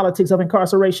on the politics of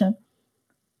incarceration.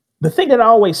 The thing that I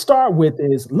always start with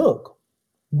is, look,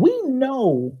 we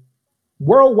know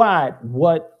worldwide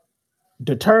what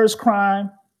deters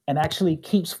crime and actually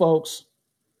keeps folks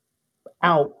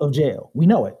out of jail. We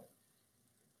know it,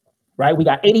 right? We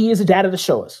got 80 years of data to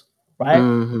show us, right?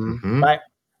 Right?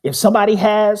 If somebody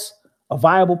has a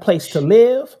viable place to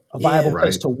live, a viable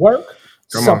place to work,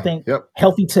 something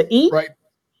healthy to eat,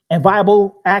 and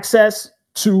viable access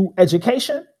to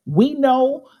education, we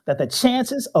know that the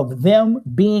chances of them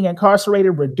being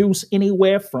incarcerated reduce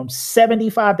anywhere from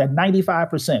 75 to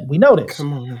 95%. We know this.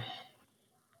 Come on.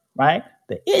 Right?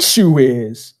 The issue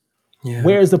is,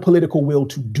 where's the political will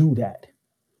to do that?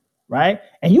 Right?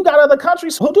 And you got other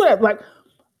countries who do that. Like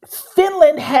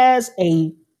Finland has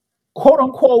a quote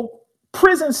unquote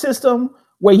prison system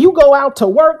where you go out to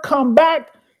work, come back,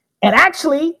 and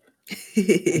actually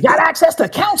got access to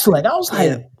counseling. I was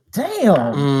like,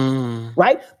 damn,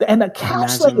 right? And the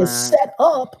counseling is set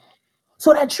up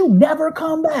so that you never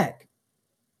come back.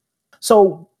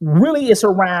 So really it's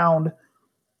around,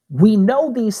 we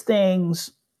know these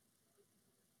things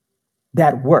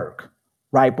that work,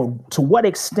 right? But to what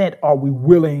extent are we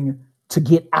willing to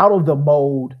get out of the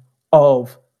mode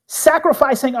of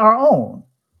sacrificing our own,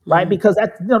 right? Because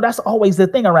that's always the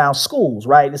thing around schools,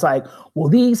 right? It's like, well,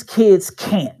 these kids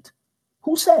can't.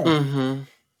 Who said?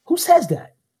 Who says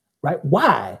that? Right?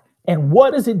 Why? And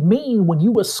what does it mean when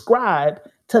you ascribe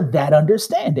to that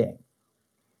understanding?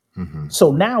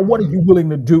 So now what are you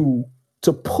willing to do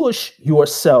to push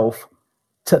yourself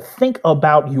to think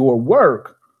about your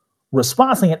work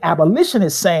responsibly? And abolition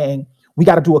is saying we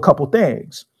got to do a couple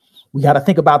things. We got to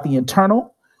think about the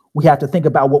internal. We have to think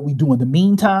about what we do in the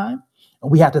meantime.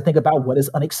 And we have to think about what is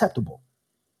unacceptable.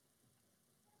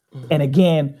 And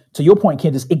again, to your point,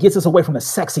 Candace, it gets us away from the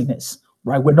sexiness,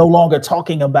 right? We're no longer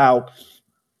talking about,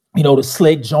 the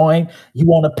slick joint. You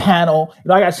on a panel.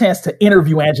 I got a chance to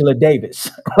interview Angela Davis,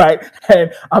 right?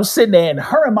 And I'm sitting there, and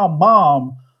her and my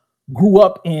mom grew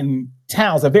up in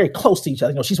towns that are very close to each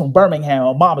other. She's from Birmingham.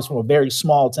 My mom is from a very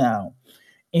small town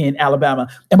in Alabama.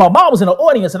 And my mom was in the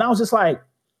audience, and I was just like,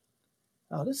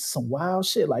 oh, this is some wild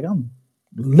shit. Like, I'm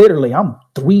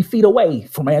 3 feet away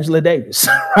from Angela Davis,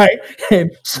 right?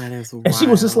 And she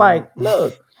was just like,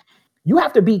 look, you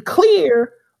have to be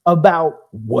clear about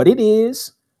what it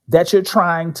is that you're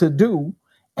trying to do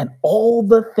and all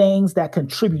the things that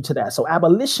contribute to that. So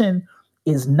abolition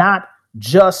is not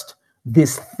just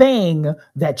this thing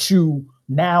that you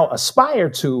now aspire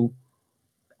to.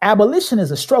 Abolition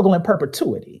is a struggle in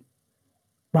perpetuity,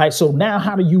 right? So now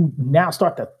how do you now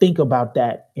start to think about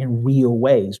that in real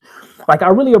ways? Like, I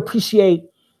really appreciate,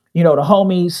 the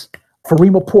homies,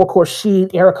 Farima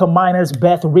Porkhorshid, Erica Miners,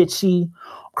 Beth Ritchie,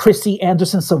 Chrissy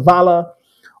Anderson Savala,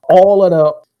 all of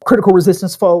the Critical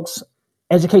Resistance folks,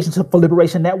 Education for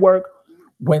Liberation Network.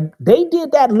 When they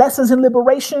did that Lessons in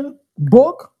Liberation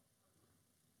book,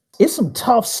 it's some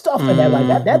tough stuff in that.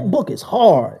 Like that book is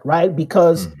hard, right?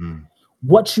 Because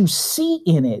what you see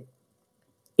in it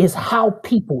is how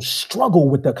people struggle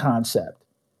with the concept,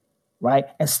 right?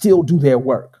 And still do their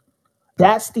work.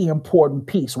 That's the important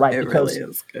piece, right? It because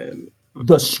really is good.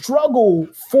 The struggle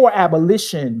for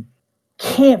abolition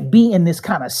can't be in this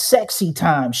kind of sexy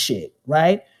time shit,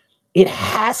 right? It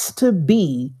has to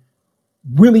be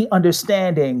really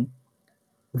understanding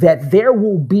that there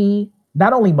will be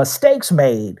not only mistakes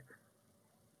made,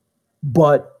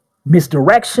 but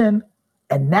misdirection.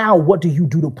 And now what do you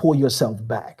do to pull yourself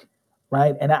back?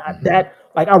 Right. And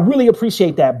I really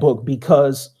appreciate that book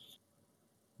because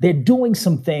they're doing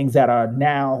some things that are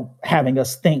now having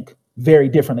us think very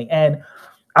differently. And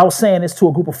I was saying this to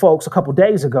a group of folks a couple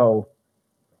days ago,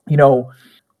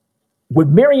 with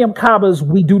Miriam Kaba's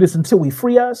 "We Do This Until We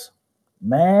Free Us,"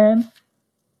 man,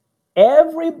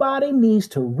 everybody needs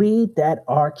to read that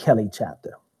R. Kelly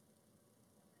chapter.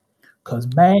 Because,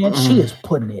 man, she is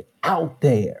putting it out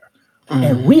there.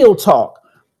 And real talk,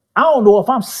 I don't know if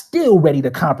I'm still ready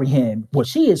to comprehend what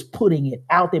she is putting it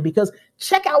out there, because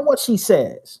check out what she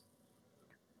says.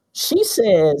 She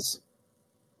says,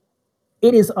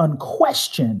 it is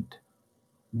unquestioned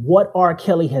what R.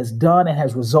 Kelly has done and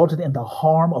has resulted in the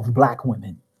harm of Black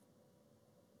women.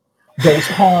 Those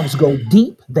harms go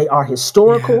deep, they are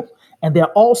historical, and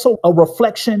they're also a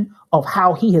reflection of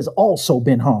how he has also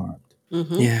been harmed.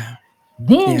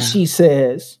 Then she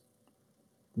says,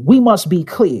 we must be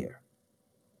clear.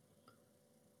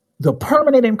 The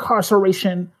permanent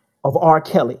incarceration of R.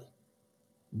 Kelly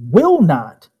will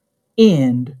not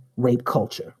end rape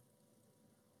culture.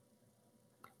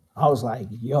 I was like,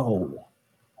 yo,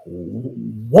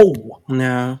 whoa.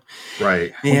 No.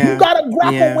 Right. When you got to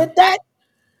grapple with that,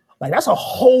 like, that's a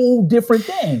whole different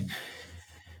thing.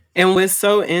 And what's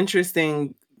so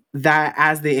interesting that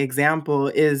as the example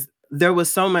is there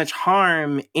was so much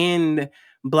harm in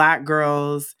Black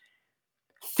girls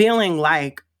feeling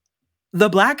like the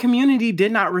Black community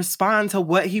did not respond to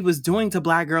what he was doing to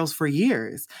Black girls for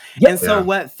years. And so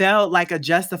what felt like a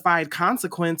justified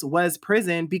consequence was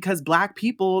prison, because Black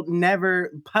people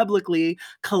never publicly,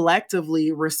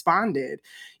 collectively responded.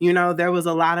 There was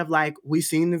a lot of like, we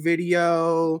seen the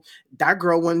video, that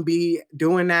girl wouldn't be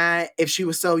doing that if she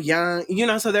was so young,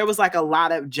 so there was like a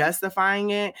lot of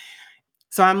justifying it.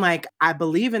 So I'm like, I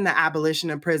believe in the abolition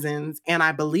of prisons, and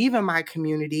I believe in my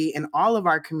community and all of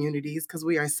our communities, because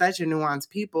we are such a nuanced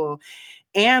people.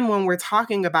 And when we're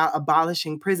talking about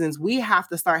abolishing prisons, we have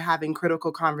to start having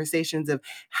critical conversations of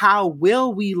how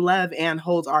will we love and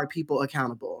hold our people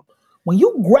accountable. When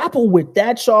you grapple with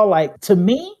that, y'all, like, to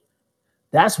me,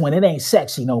 that's when it ain't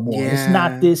sexy no more. It's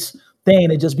not this thing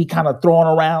that just be kind of throwing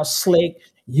around slick,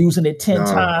 using it 10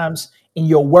 times in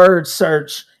your word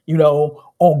search,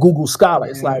 on Google Scholar.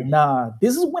 It's like, nah,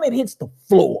 this is when it hits the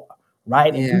floor,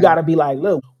 right? And you got to be like,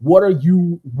 look, what are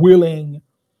you willing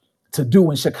to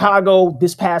do? In Chicago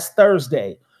this past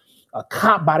Thursday, a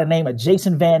cop by the name of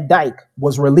Jason Van Dyke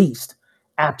was released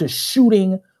after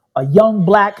shooting a young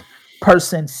Black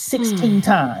person 16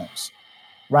 times,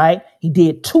 right? He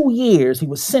did 2 years. He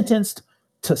was sentenced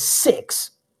to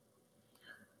 6.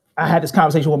 I had this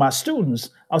conversation with my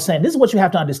students. I was saying, this is what you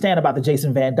have to understand about the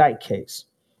Jason Van Dyke case.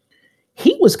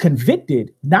 He was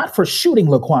convicted not for shooting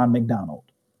Laquan McDonald.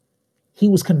 He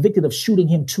was convicted of shooting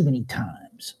him too many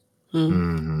times.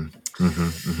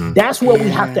 That's where we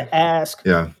have to ask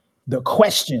the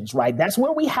questions, right? That's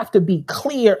where we have to be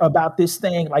clear about this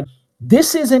thing. Like,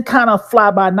 this isn't kind of fly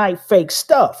by night fake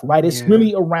stuff, right? It's Yeah.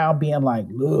 really around being like,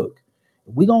 look,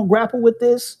 if we're going to grapple with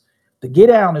this, the get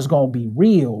down is going to be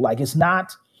real. Like, it's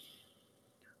not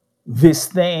this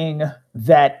thing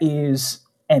that is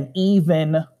an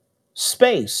even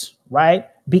space, right?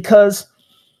 Because,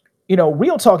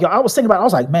 real talk, y'all, I was thinking about it, I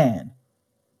was like, man,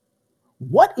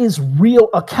 what is real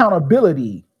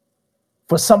accountability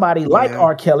for somebody like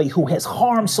R. Kelly who has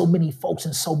harmed so many folks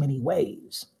in so many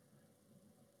ways?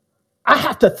 I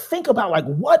have to think about, like,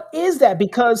 what is that?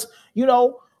 Because,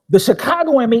 the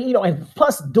Chicago in me, and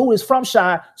plus dude is from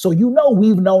Chi, so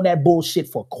we've known that bullshit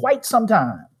for quite some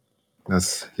time.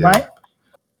 Right?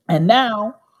 And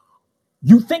now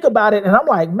you think about it, and I'm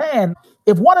like, man,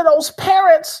 if one of those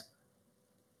parents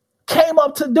came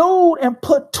up to dude and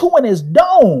put 2 in his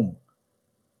dome,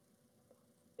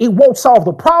 it won't solve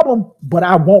the problem, but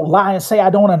I won't lie and say I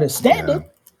don't understand it.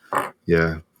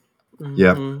 Yeah. Mm-hmm.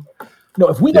 Yeah.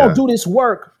 If we don't do this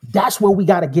work, that's where we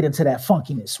got to get into that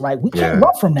funkiness, right? We can't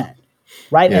run from that,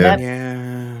 right? And that,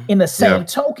 in the same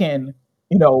token,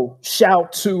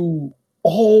 shout to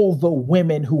all the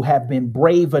women who have been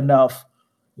brave enough,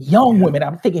 young women.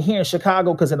 I'm thinking here in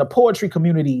Chicago, because in the poetry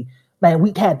community, man,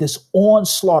 we had this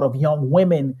onslaught of young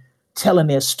women telling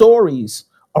their stories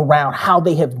around how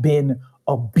they have been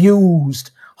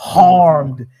abused,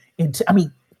 harmed,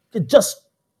 just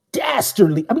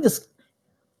dastardly. Just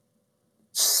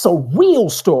surreal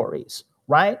stories,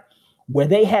 right? Where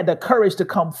they had the courage to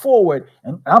come forward.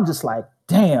 And I'm just like,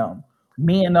 damn,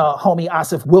 me and homie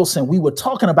Asif Wilson, we were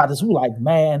talking about this. We were like,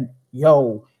 man,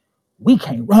 we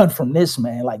can't run from this,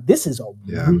 man. Like, this is a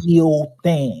real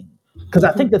thing. Because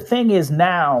I think the thing is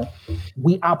now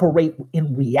we operate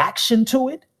in reaction to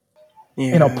it,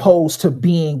 in opposed to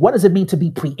being, what does it mean to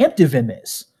be preemptive in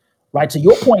this? Right? To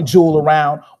your point, Jewel,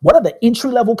 around what are the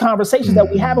entry-level conversations that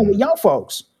we're having with young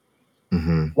folks,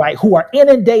 right? Who are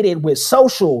inundated with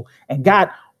social and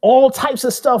got all types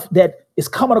of stuff that is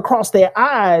coming across their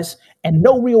eyes and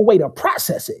no real way to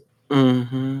process it.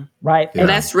 Right? And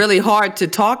that's really hard to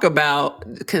talk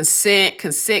about, consent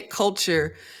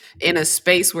culture in a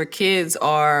space where kids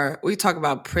are, we talk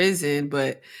about prison,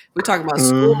 but we talk about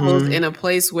schools in a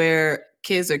place where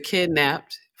kids are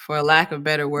kidnapped, for lack of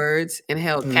better words, and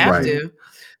held captive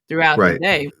throughout the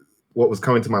day. What was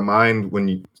coming to my mind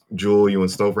when Jewel, you and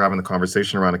Stove were having the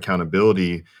conversation around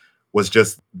accountability was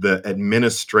just the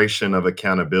administration of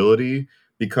accountability,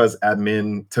 because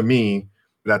admin, to me,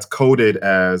 that's coded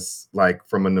as, like,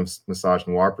 from a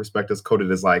misogynoir perspective, it's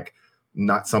coded as like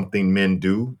not something men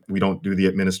do. We don't do the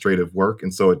administrative work.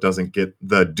 And so it doesn't get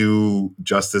the due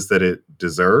justice that it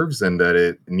deserves and that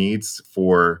it needs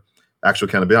for actual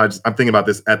accountability. I'm thinking about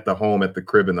this at the home, at the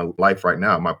crib, in the life right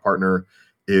now. My partner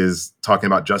is talking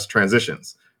about just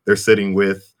transitions. They're sitting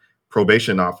with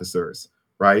probation officers,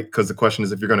 right? Because the question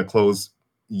is, if you're going to close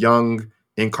young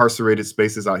incarcerated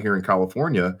spaces out here in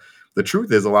California, the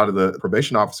truth is a lot of the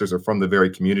probation officers are from the very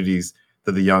communities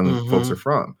that the young folks are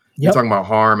from. You're talking about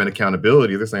harm and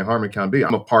accountability. They're saying harm and accountability.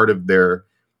 I'm a part of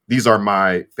these are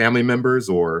my family members,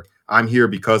 or I'm here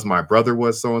because my brother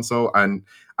was so-and-so. And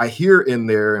I hear in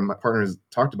there, and my partner has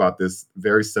talked about this,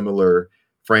 very similar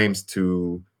frames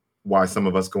to why some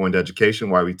of us go into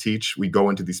education, why we teach. We go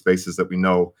into these spaces that we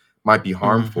know might be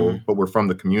harmful, but we're from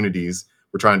the communities.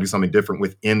 We're trying to do something different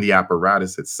within the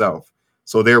apparatus itself.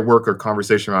 So their work or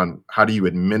conversation around how do you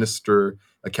administer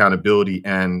accountability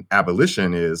and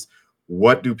abolition is,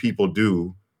 what do people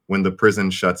do when the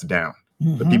prison shuts down?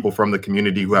 The people from the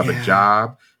community who have a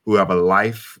job, who have a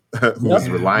life, who's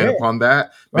relying upon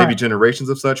that, maybe generations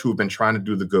of such who have been trying to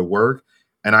do the good work.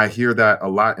 And I hear that a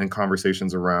lot in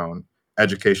conversations around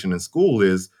education and school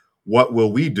is, what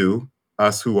will we do,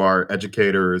 us who are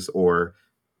educators or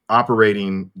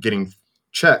operating, getting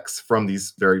checks from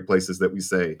these very places that we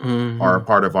say are a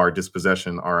part of our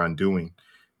dispossession, our undoing.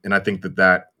 And I think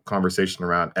that conversation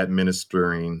around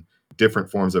administering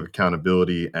different forms of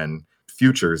accountability and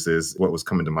futures is what was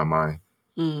coming to my mind.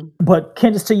 But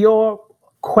Candace, to your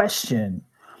question,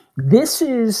 this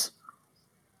is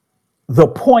the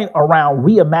point around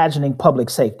reimagining public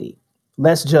safety.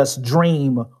 Let's just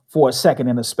dream for a second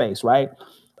in a space, right?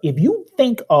 If you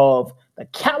think of the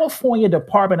California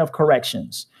Department of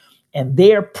Corrections and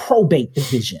their probate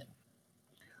division,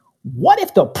 what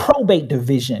if the probate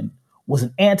division was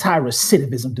an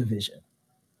anti-recidivism division?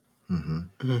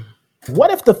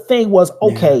 What if the thing was,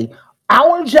 okay,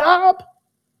 our job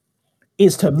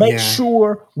is to make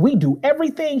sure we do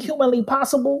everything humanly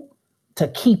possible to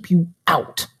keep you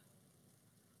out,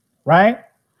 right?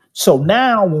 So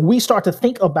now when we start to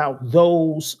think about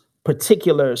those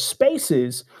particular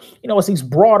spaces, it's these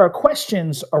broader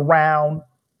questions around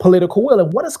political will.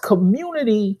 And what does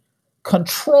community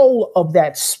control of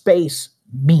that space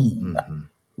mean?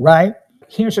 Right?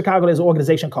 Here in Chicago, there's an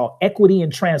organization called Equity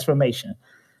and Transformation.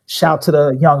 Shout to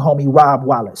the young homie Rob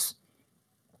Wallace.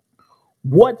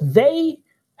 What they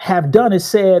have done is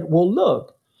said, well,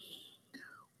 look,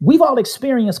 we've all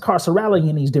experienced carcerality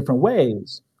in these different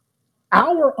ways.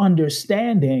 Our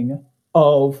understanding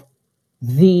of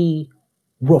the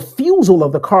refusal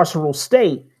of the carceral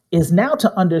state is now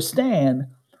to understand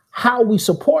how we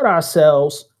support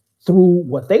ourselves through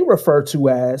what they refer to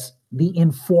as the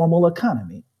informal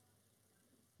economy,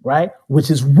 right?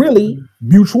 Which is really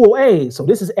mutual aid. So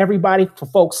this is everybody for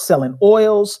folks selling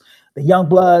oils, the young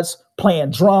bloods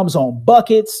playing drums on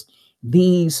buckets.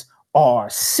 These are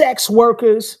sex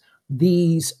workers.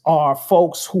 These are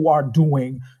folks who are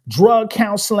doing drug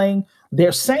counseling.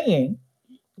 They're saying,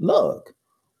 look,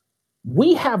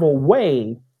 we have a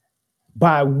way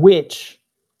by which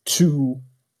to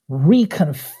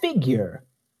reconfigure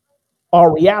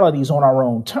our realities on our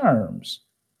own terms.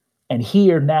 And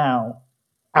here now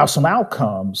are some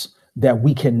outcomes that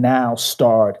we can now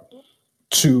start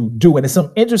to do. And it's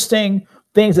some interesting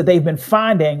things that they've been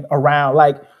finding around,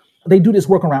 like they do this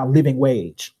work around living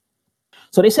wage.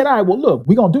 So they said, all right, well, look,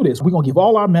 we're going to do this. We're going to give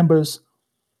all our members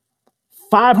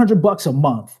 $500 a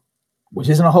month, which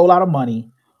isn't a whole lot of money,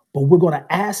 but we're going to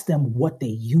ask them what they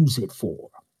use it for,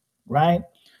 right?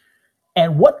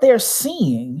 And what they're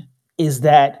seeing is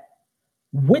that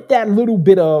with that little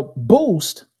bit of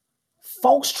boost,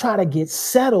 folks try to get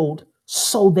settled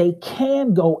so they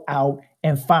can go out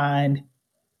and find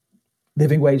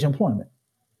living wage employment.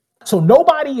 So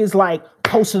nobody is like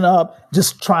posting up,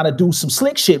 just trying to do some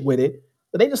slick shit with it.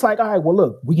 But they just like, all right, well,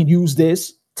 look, we can use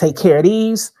this, take care of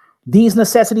these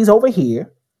necessities over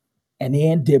here, and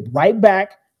then dip right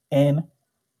back and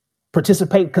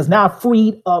participate, because now I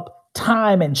freed up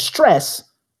time and stress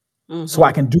so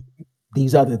I can do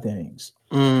these other things.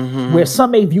 Where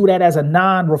some may view that as a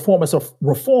non-reformist of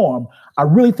reform, I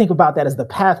really think about that as the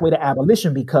pathway to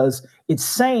abolition, because it's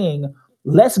saying,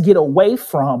 let's get away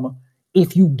from,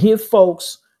 if you give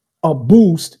folks a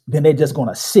boost, then they're just going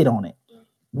to sit on it.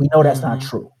 We know that's not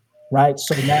true, right?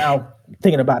 So now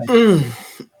thinking about it.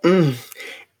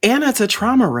 And it's a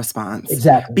trauma response.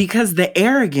 Exactly. Because the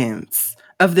arrogance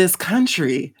of this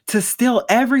country to steal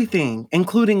everything,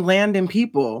 including land and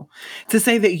people, to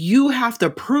say that you have to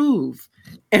prove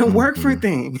and work for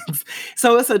things.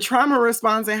 So it's a trauma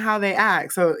response in how they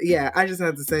act. So yeah, I just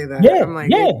had to say that. Yeah, I'm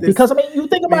like, because I mean, you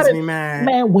think about it,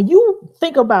 man, when you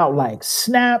think about like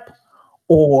SNAP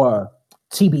or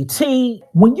TBT,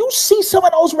 when you see some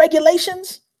of those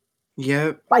regulations,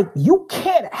 like you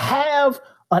can't have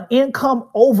an income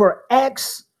over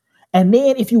X, and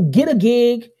then if you get a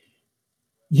gig,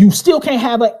 you still can't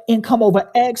have an income over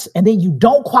X, and then you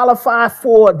don't qualify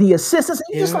for the assistance. And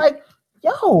you're just like,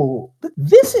 yo,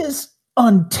 this is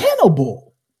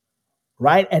untenable,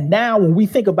 right? And now when we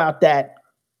think about that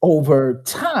over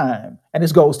time, and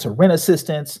this goes to rent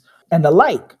assistance and the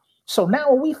like. So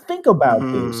now when we think about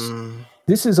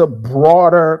this is a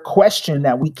broader question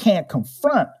that we can't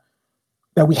confront,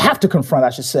 that we have to confront, I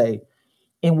should say,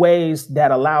 in ways that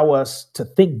allow us to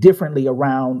think differently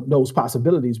around those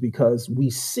possibilities, because we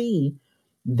see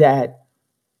that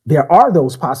there are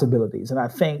those possibilities. And I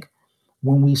think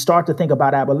when we start to think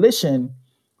about abolition,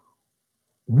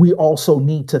 we also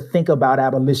need to think about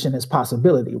abolition as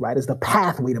possibility, right? As the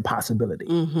pathway to possibility.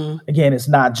 Again, it's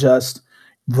not just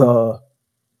the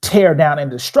tear down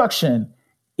and destruction,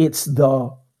 it's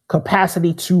the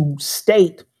capacity to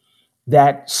state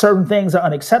that certain things are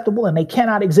unacceptable and they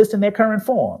cannot exist in their current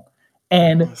form.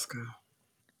 And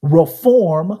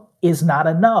reform is not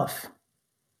enough.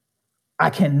 I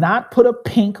cannot put a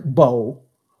pink bow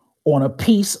on a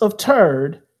piece of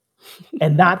turd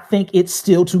and not think it's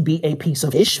still to be a piece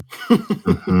of ish.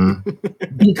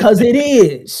 Because it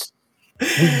is.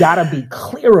 We gotta be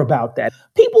clear about that.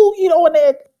 People, you know, in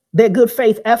their good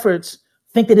faith efforts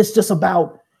think that it's just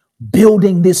about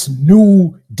building this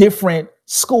new, different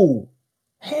school.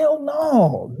 Hell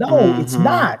no, it's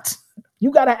not. You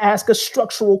got to ask a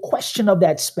structural question of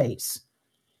that space.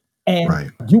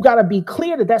 And you got to be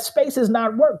clear that that space is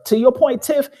not work. To your point,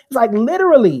 Tiff, it's like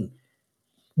literally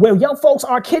where young folks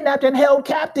are kidnapped and held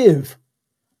captive.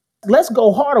 Let's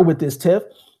go harder with this, Tiff.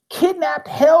 Kidnapped,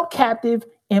 held captive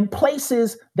in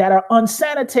places that are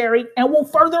unsanitary and will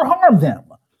further harm them.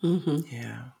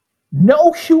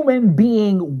 No human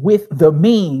being with the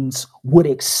means would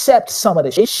accept some of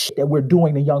the shit that we're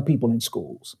doing to young people in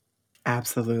schools.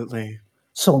 Absolutely.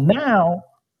 So now,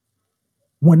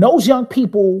 when those young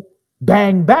people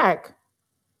bang back,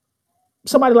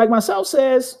 somebody like myself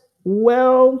says,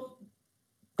 well,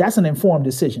 That's an informed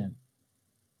decision.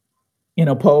 In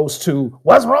opposed to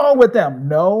what's wrong with them?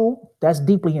 No, that's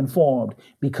deeply informed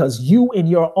because you in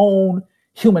your own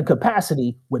human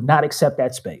capacity would not accept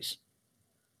that space.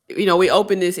 You know, we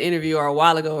opened this interview a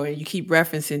while ago and you keep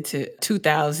referencing to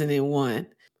 2001.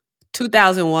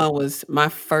 2001 was my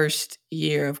first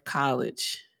year of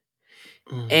college.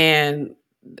 And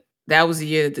that was the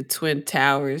year that the Twin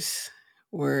Towers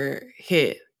were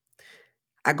hit.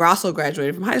 I also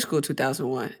graduated from high school in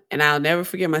 2001. And I'll never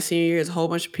forget my senior year. There's a whole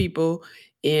bunch of people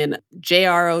in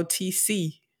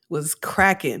JROTC was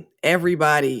cracking.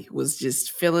 Everybody was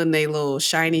just feeling their little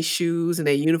shiny shoes and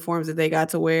their uniforms that they got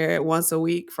to wear once a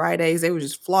week. Fridays, they were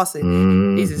just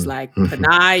flossing. These is like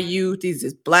Panay youth. These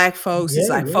is black folks. It's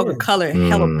like folk of color,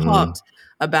 hella pumped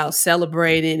about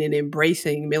celebrating and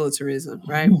embracing militarism,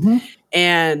 right?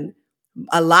 And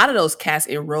a lot of those cats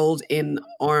enrolled in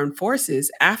armed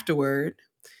forces afterward,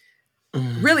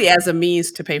 really as a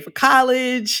means to pay for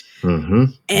college.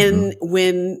 And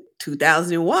when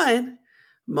 2001,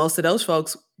 most of those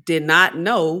folks did not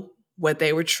know what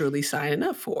they were truly signing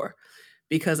up for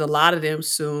because a lot of them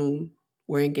soon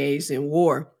were engaged in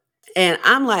war. And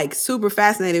I'm like super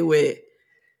fascinated with,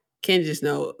 Ken just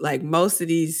know, like most of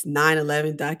these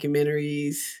 9/11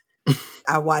 documentaries,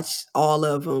 I watched all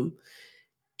of them.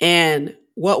 And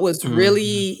what was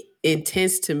really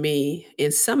intense to me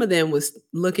in some of them was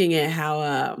looking at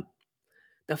how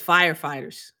the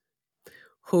firefighters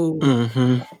who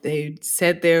they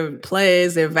said their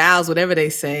pledges, their vows, whatever they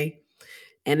say,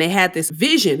 and they had this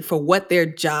vision for what their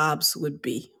jobs would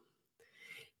be.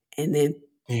 And then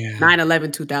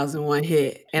 9/11, 2001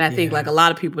 hit. And I think like a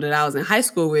lot of people that I was in high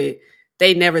school with,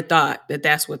 they never thought that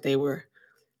that's what they were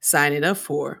signing up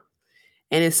for.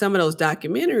 And in some of those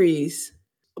documentaries,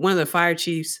 one of the fire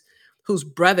chiefs whose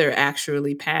brother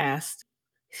actually passed,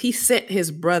 he sent his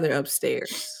brother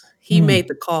upstairs. He made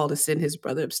the call to send his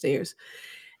brother upstairs.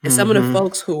 And some of the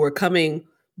folks who were coming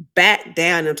back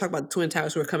down, and I'm talking about the Twin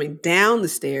Towers, who were coming down the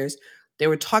stairs, they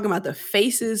were talking about the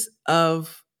faces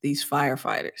of these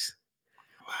firefighters.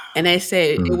 And they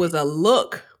said it was a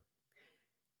look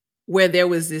where there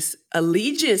was this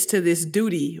allegiance to this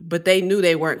duty, but they knew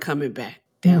they weren't coming back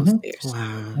downstairs.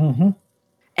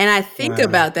 And I think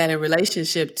about that in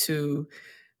relationship to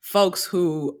folks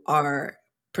who are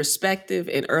prospective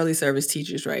and early service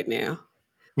teachers right now.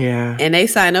 And they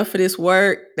signed up for this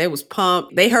work. They was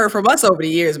pumped. They heard from us over the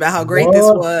years about how great this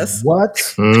was.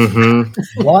 What?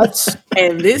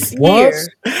 And this year,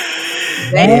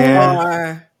 they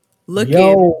are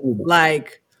looking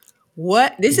like,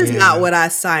 what? This is not what I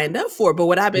signed up for. But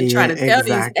what I've been trying to tell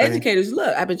these educators,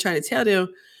 look, I've been trying to tell them,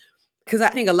 because I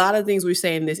think a lot of things we're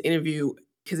saying in this interview,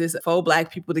 because it's 4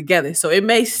 Black people together. So it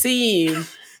may seem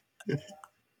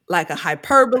like a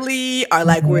hyperbole or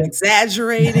like we're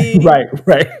exaggerating. Right.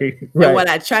 And what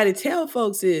I try to tell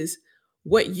folks is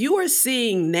what you are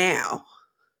seeing now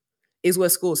is what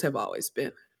schools have always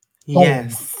been.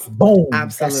 Boom.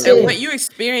 Absolutely. And what you're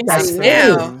experiencing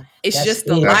now is just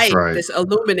the light that's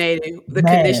illuminating the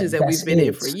conditions that we've been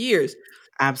in for years.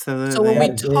 Absolutely. So when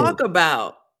we talk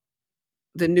about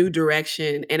the new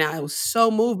direction, and I was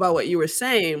so moved by what you were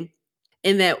saying,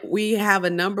 in that we have a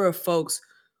number of folks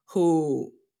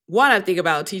who, one, I think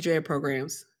about teacher ed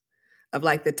programs of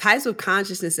like the types of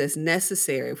consciousness that's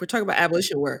necessary. If we're talking about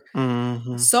abolition work,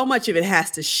 so much of it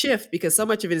has to shift because so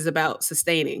much of it is about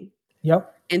sustaining.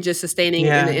 And just sustaining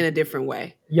in a different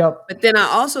way. But then I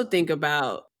also think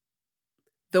about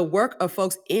the work of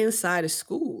folks inside of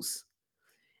schools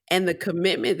and the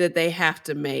commitment that they have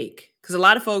to make. Because a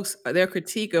lot of folks, their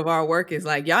critique of our work is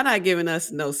like, y'all not giving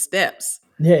us no steps.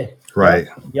 Right.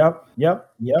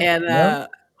 And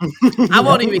I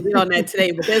won't even get on that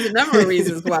today, but there's a number of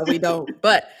reasons why we don't.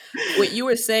 But what you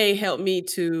were saying helped me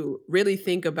to really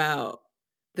think about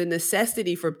the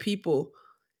necessity for people,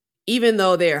 even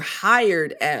though they're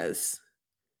hired as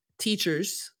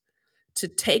teachers, to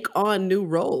take on new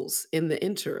roles in the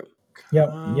interim.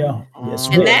 And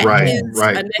that is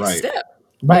a next step.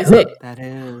 That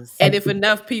is. And if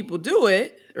enough people do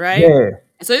it, right?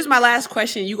 So this is my last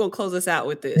question. You're going to close us out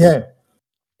with this.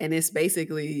 And it's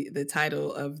basically the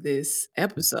title of this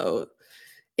episode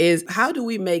is, how do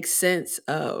we make sense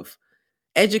of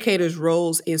educators'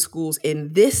 roles in schools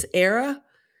in this era?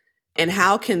 And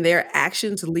how can their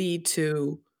actions lead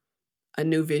to a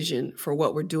new vision for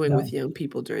what we're doing with young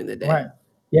people during the day?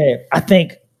 I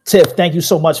think, Tiff, thank you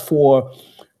so much for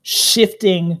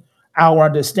shifting our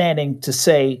understanding to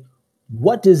say,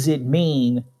 what does it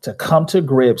mean to come to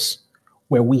grips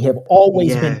where we have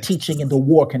always been teaching in the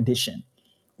war condition,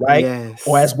 right?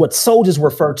 Or as what soldiers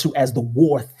refer to as the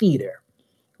war theater,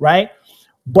 right?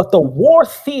 But the war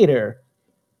theater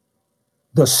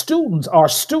our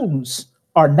students,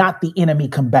 are not the enemy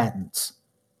combatants.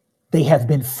 They have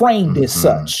been framed as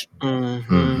such,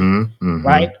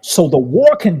 right? So the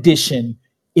war condition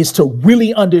is to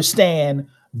really understand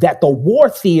that the war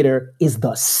theater is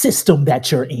the system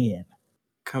that you're in.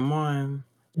 Come on.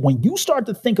 When you start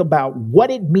to think about what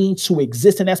it means to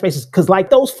exist in that space, because like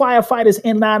those firefighters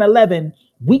in 9/11,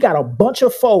 we got a bunch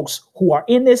of folks who are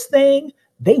in this thing.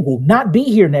 They will not be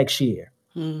here next year,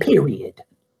 period.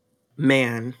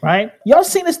 Man. Right? Y'all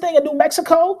seen this thing in New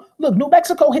Mexico? Look, New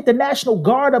Mexico hit the National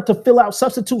Guard up to fill out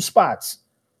substitute spots.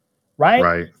 Right?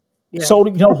 Right. Yeah. So,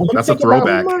 you know, when you That's a think about,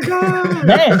 throwback. Oh my God.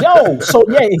 man, so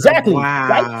yeah, exactly. Wow.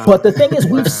 Right? But the thing is,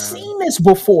 we've seen this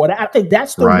before. And I think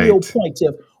that's the real Right. point,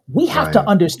 Tiff. We have to Right.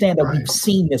 understand that Right. we've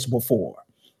seen this before,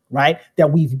 right?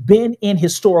 That we've been in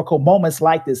historical moments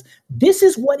like this. This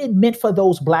is what it meant for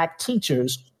those Black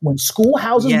teachers when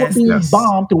schoolhouses were Yes. being Yes.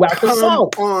 bombed throughout the Come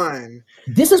South. on.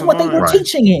 This is Come what they were on. Right.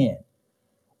 teaching in,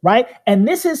 right? And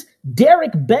this is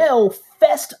Derek Bell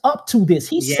fessed up to this.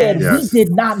 He said, Yes. we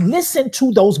did not listen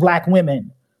to those Black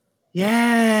women.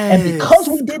 Yes. And because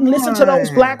we didn't listen to those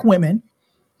Black women,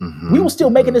 we were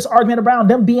still making this argument around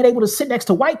them being able to sit next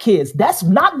to white kids. That's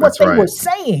not what That's they right. were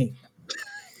saying,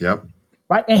 Yep.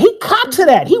 right? And he copped to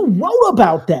that. He wrote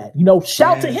about that. You know,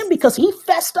 shout to Yes. him because he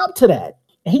fessed up to that.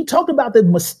 And he talked about the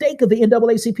mistake of the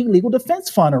NAACP Legal Defense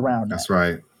Fund around that. That's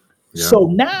right. Yeah. So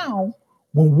now,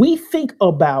 when we think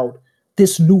about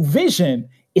this new vision,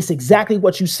 it's exactly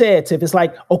what you said, Tiff. It's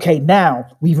like, okay, now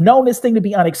we've known this thing to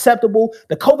be unacceptable.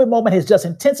 The COVID moment has just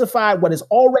intensified what is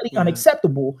already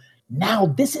unacceptable. Now,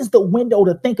 this is the window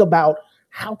to think about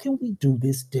how can we do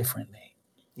this differently,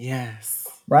 Yes.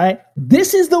 right?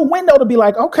 This is the window to be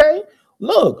like, okay,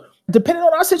 look, depending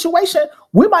on our situation,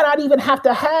 we might not even have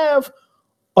to have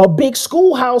a big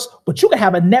schoolhouse, but you can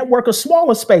have a network of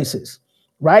smaller spaces,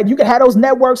 right? You can have those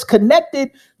networks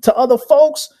connected to other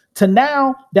folks to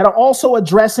now that are also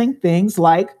addressing things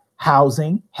like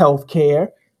housing, healthcare,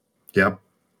 Yep.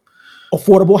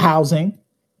 affordable housing,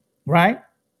 right?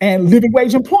 And living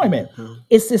wage employment.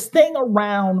 It's this thing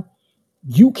around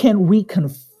you can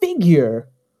reconfigure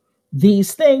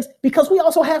these things because we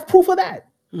also have proof of that.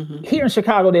 Here in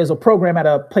Chicago, there's a program at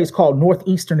a place called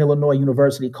Northeastern Illinois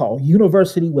University called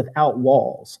University Without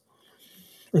Walls.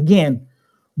 Again,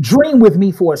 dream with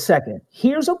me for a second.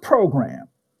 Here's a program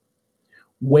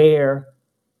where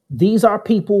these are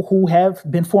people who have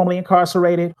been formerly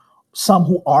incarcerated, some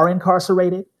who are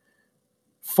incarcerated,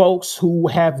 folks who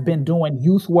have been doing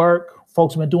youth work,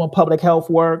 folks who have been doing public health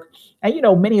work. And, you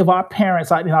know, many of our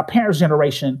parents, like in our parents'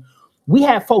 generation, we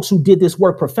had folks who did this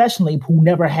work professionally who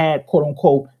never had, quote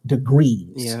unquote,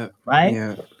 degrees, Yeah. right?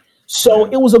 Yeah. So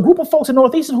it was a group of folks in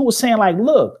Northeastern who was saying like,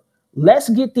 look, let's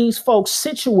get these folks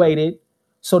situated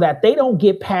so that they don't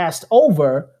get passed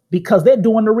over because they're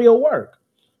doing the real work.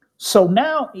 So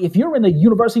now if you're in the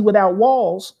University Without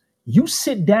Walls, you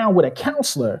sit down with a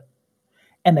counselor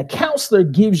and the counselor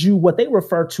gives you what they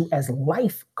refer to as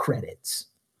life credits.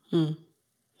 And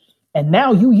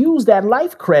now you use that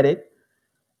life credit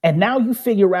and now you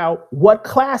figure out what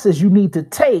classes you need to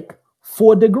take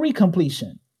for degree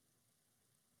completion.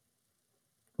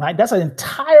 Right? That's an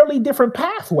entirely different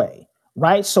pathway,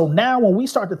 right? So now when we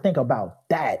start to think about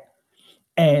that,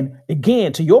 and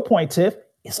again, to your point, Tiff,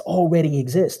 it's already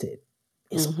existed.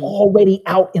 It's already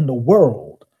out in the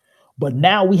world. But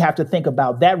now we have to think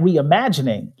about that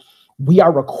reimagining. We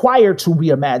are required to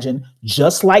reimagine,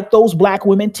 just like those Black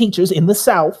women teachers in the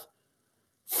South,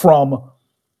 from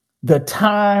the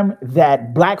time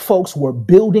that Black folks were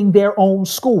building their own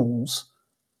schools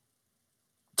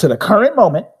to the current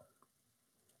moment,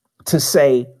 to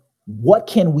say, what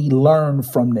can we learn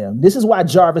from them? This is why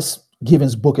Jarvis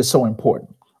Given's book is so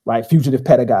important, right? Fugitive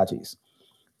Pedagogies,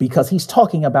 because he's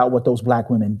talking about what those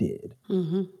Black women did,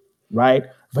 right?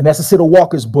 Vanessa Siddle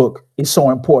Walker's book is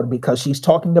so important because she's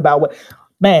talking about what,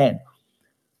 man,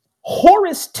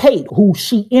 Horace Tate, who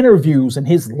she interviews in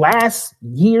his last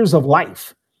years of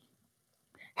life,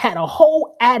 had a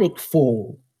whole attic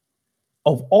full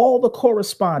of all the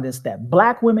correspondence that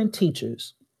Black women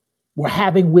teachers were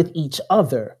having with each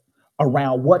other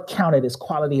around what counted as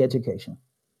quality education.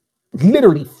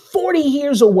 Literally 40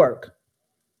 years of work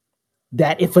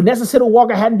that if Vanessa Siddle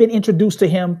Walker hadn't been introduced to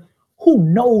him, who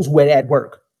knows where that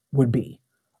work would be,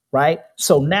 right?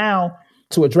 So now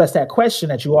to address that question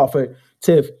that you offered,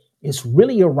 Tiff, it's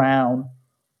really around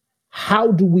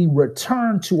how do we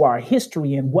return to our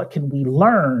history and what can we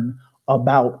learn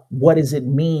about what does it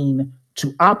mean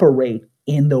to operate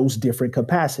in those different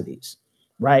capacities,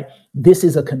 right? This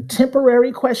is a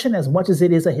contemporary question as much as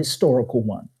it is a historical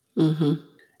one.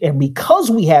 And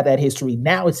because we have that history,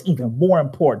 now it's even more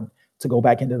important to go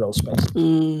back into those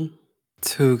spaces.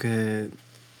 Too good.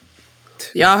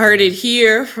 Y'all heard it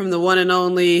here from the one and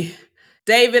only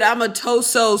David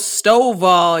Amatoso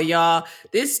Stovall, y'all.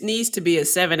 This needs to be a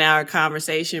 7-hour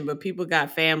conversation, but people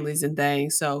got families and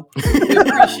things, so we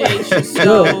appreciate you,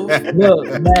 Stove.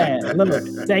 Look, man,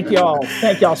 look. Thank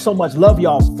y'all so much. Love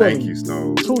y'all fully. Thank you,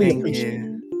 Stove. Truly appreciate it.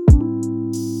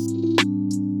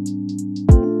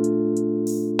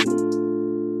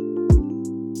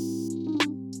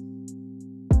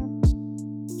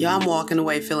 Y'all, I'm walking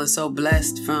away feeling so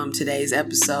blessed from today's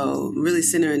episode, really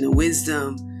centering the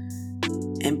wisdom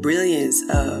and brilliance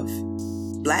of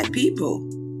Black people.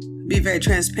 Be very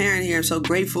transparent here. I'm so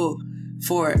grateful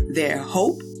for their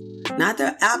hope, not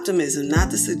their optimism,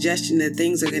 not the suggestion that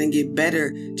things are going to get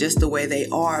better just the way they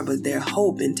are, but their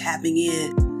hope and tapping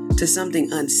in to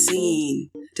something unseen,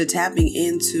 to tapping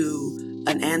into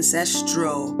an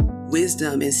ancestral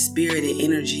wisdom and spirited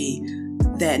energy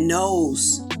that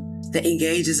knows, that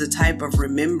engages a type of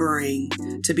remembering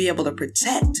to be able to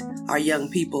protect our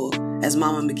young people, as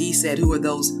Mama McGee said, who are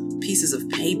those pieces of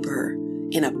paper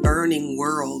in a burning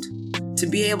world, to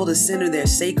be able to center their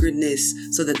sacredness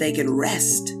so that they can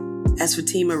rest, as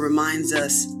Fatima reminds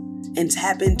us, and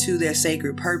tap into their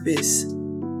sacred purpose,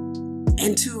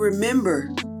 and to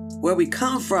remember where we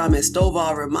come from, as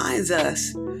Stovall reminds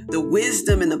us, the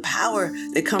wisdom and the power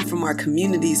that come from our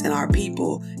communities and our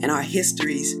people and our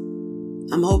histories.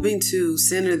 I'm hoping to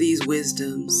center these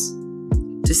wisdoms,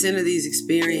 to center these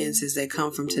experiences that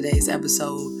come from today's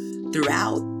episode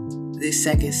throughout this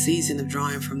second season of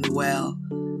Drawing from the Well,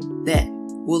 that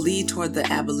will lead toward the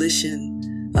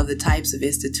abolition of the types of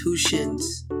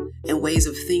institutions and ways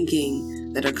of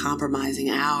thinking that are compromising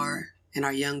our and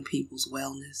our young people's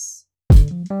wellness.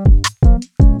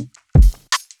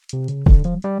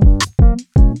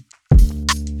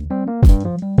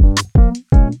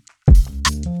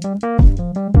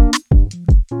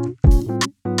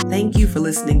 Thank you for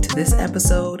listening to this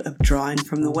episode of Drawing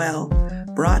from the Well,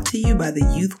 brought to you by the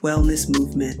Youth Wellness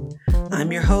Movement.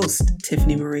 I'm your host,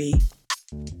 Tiffany Marie.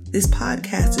 This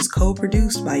podcast is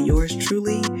co-produced by yours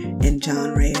truly and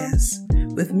John Reyes,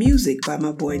 with music by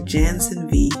my boy Jansen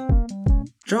V.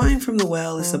 Drawing from the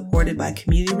Well is supported by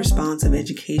Community Responsive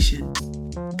Education.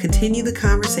 Continue the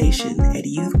conversation at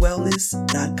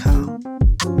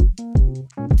youthwellness.com.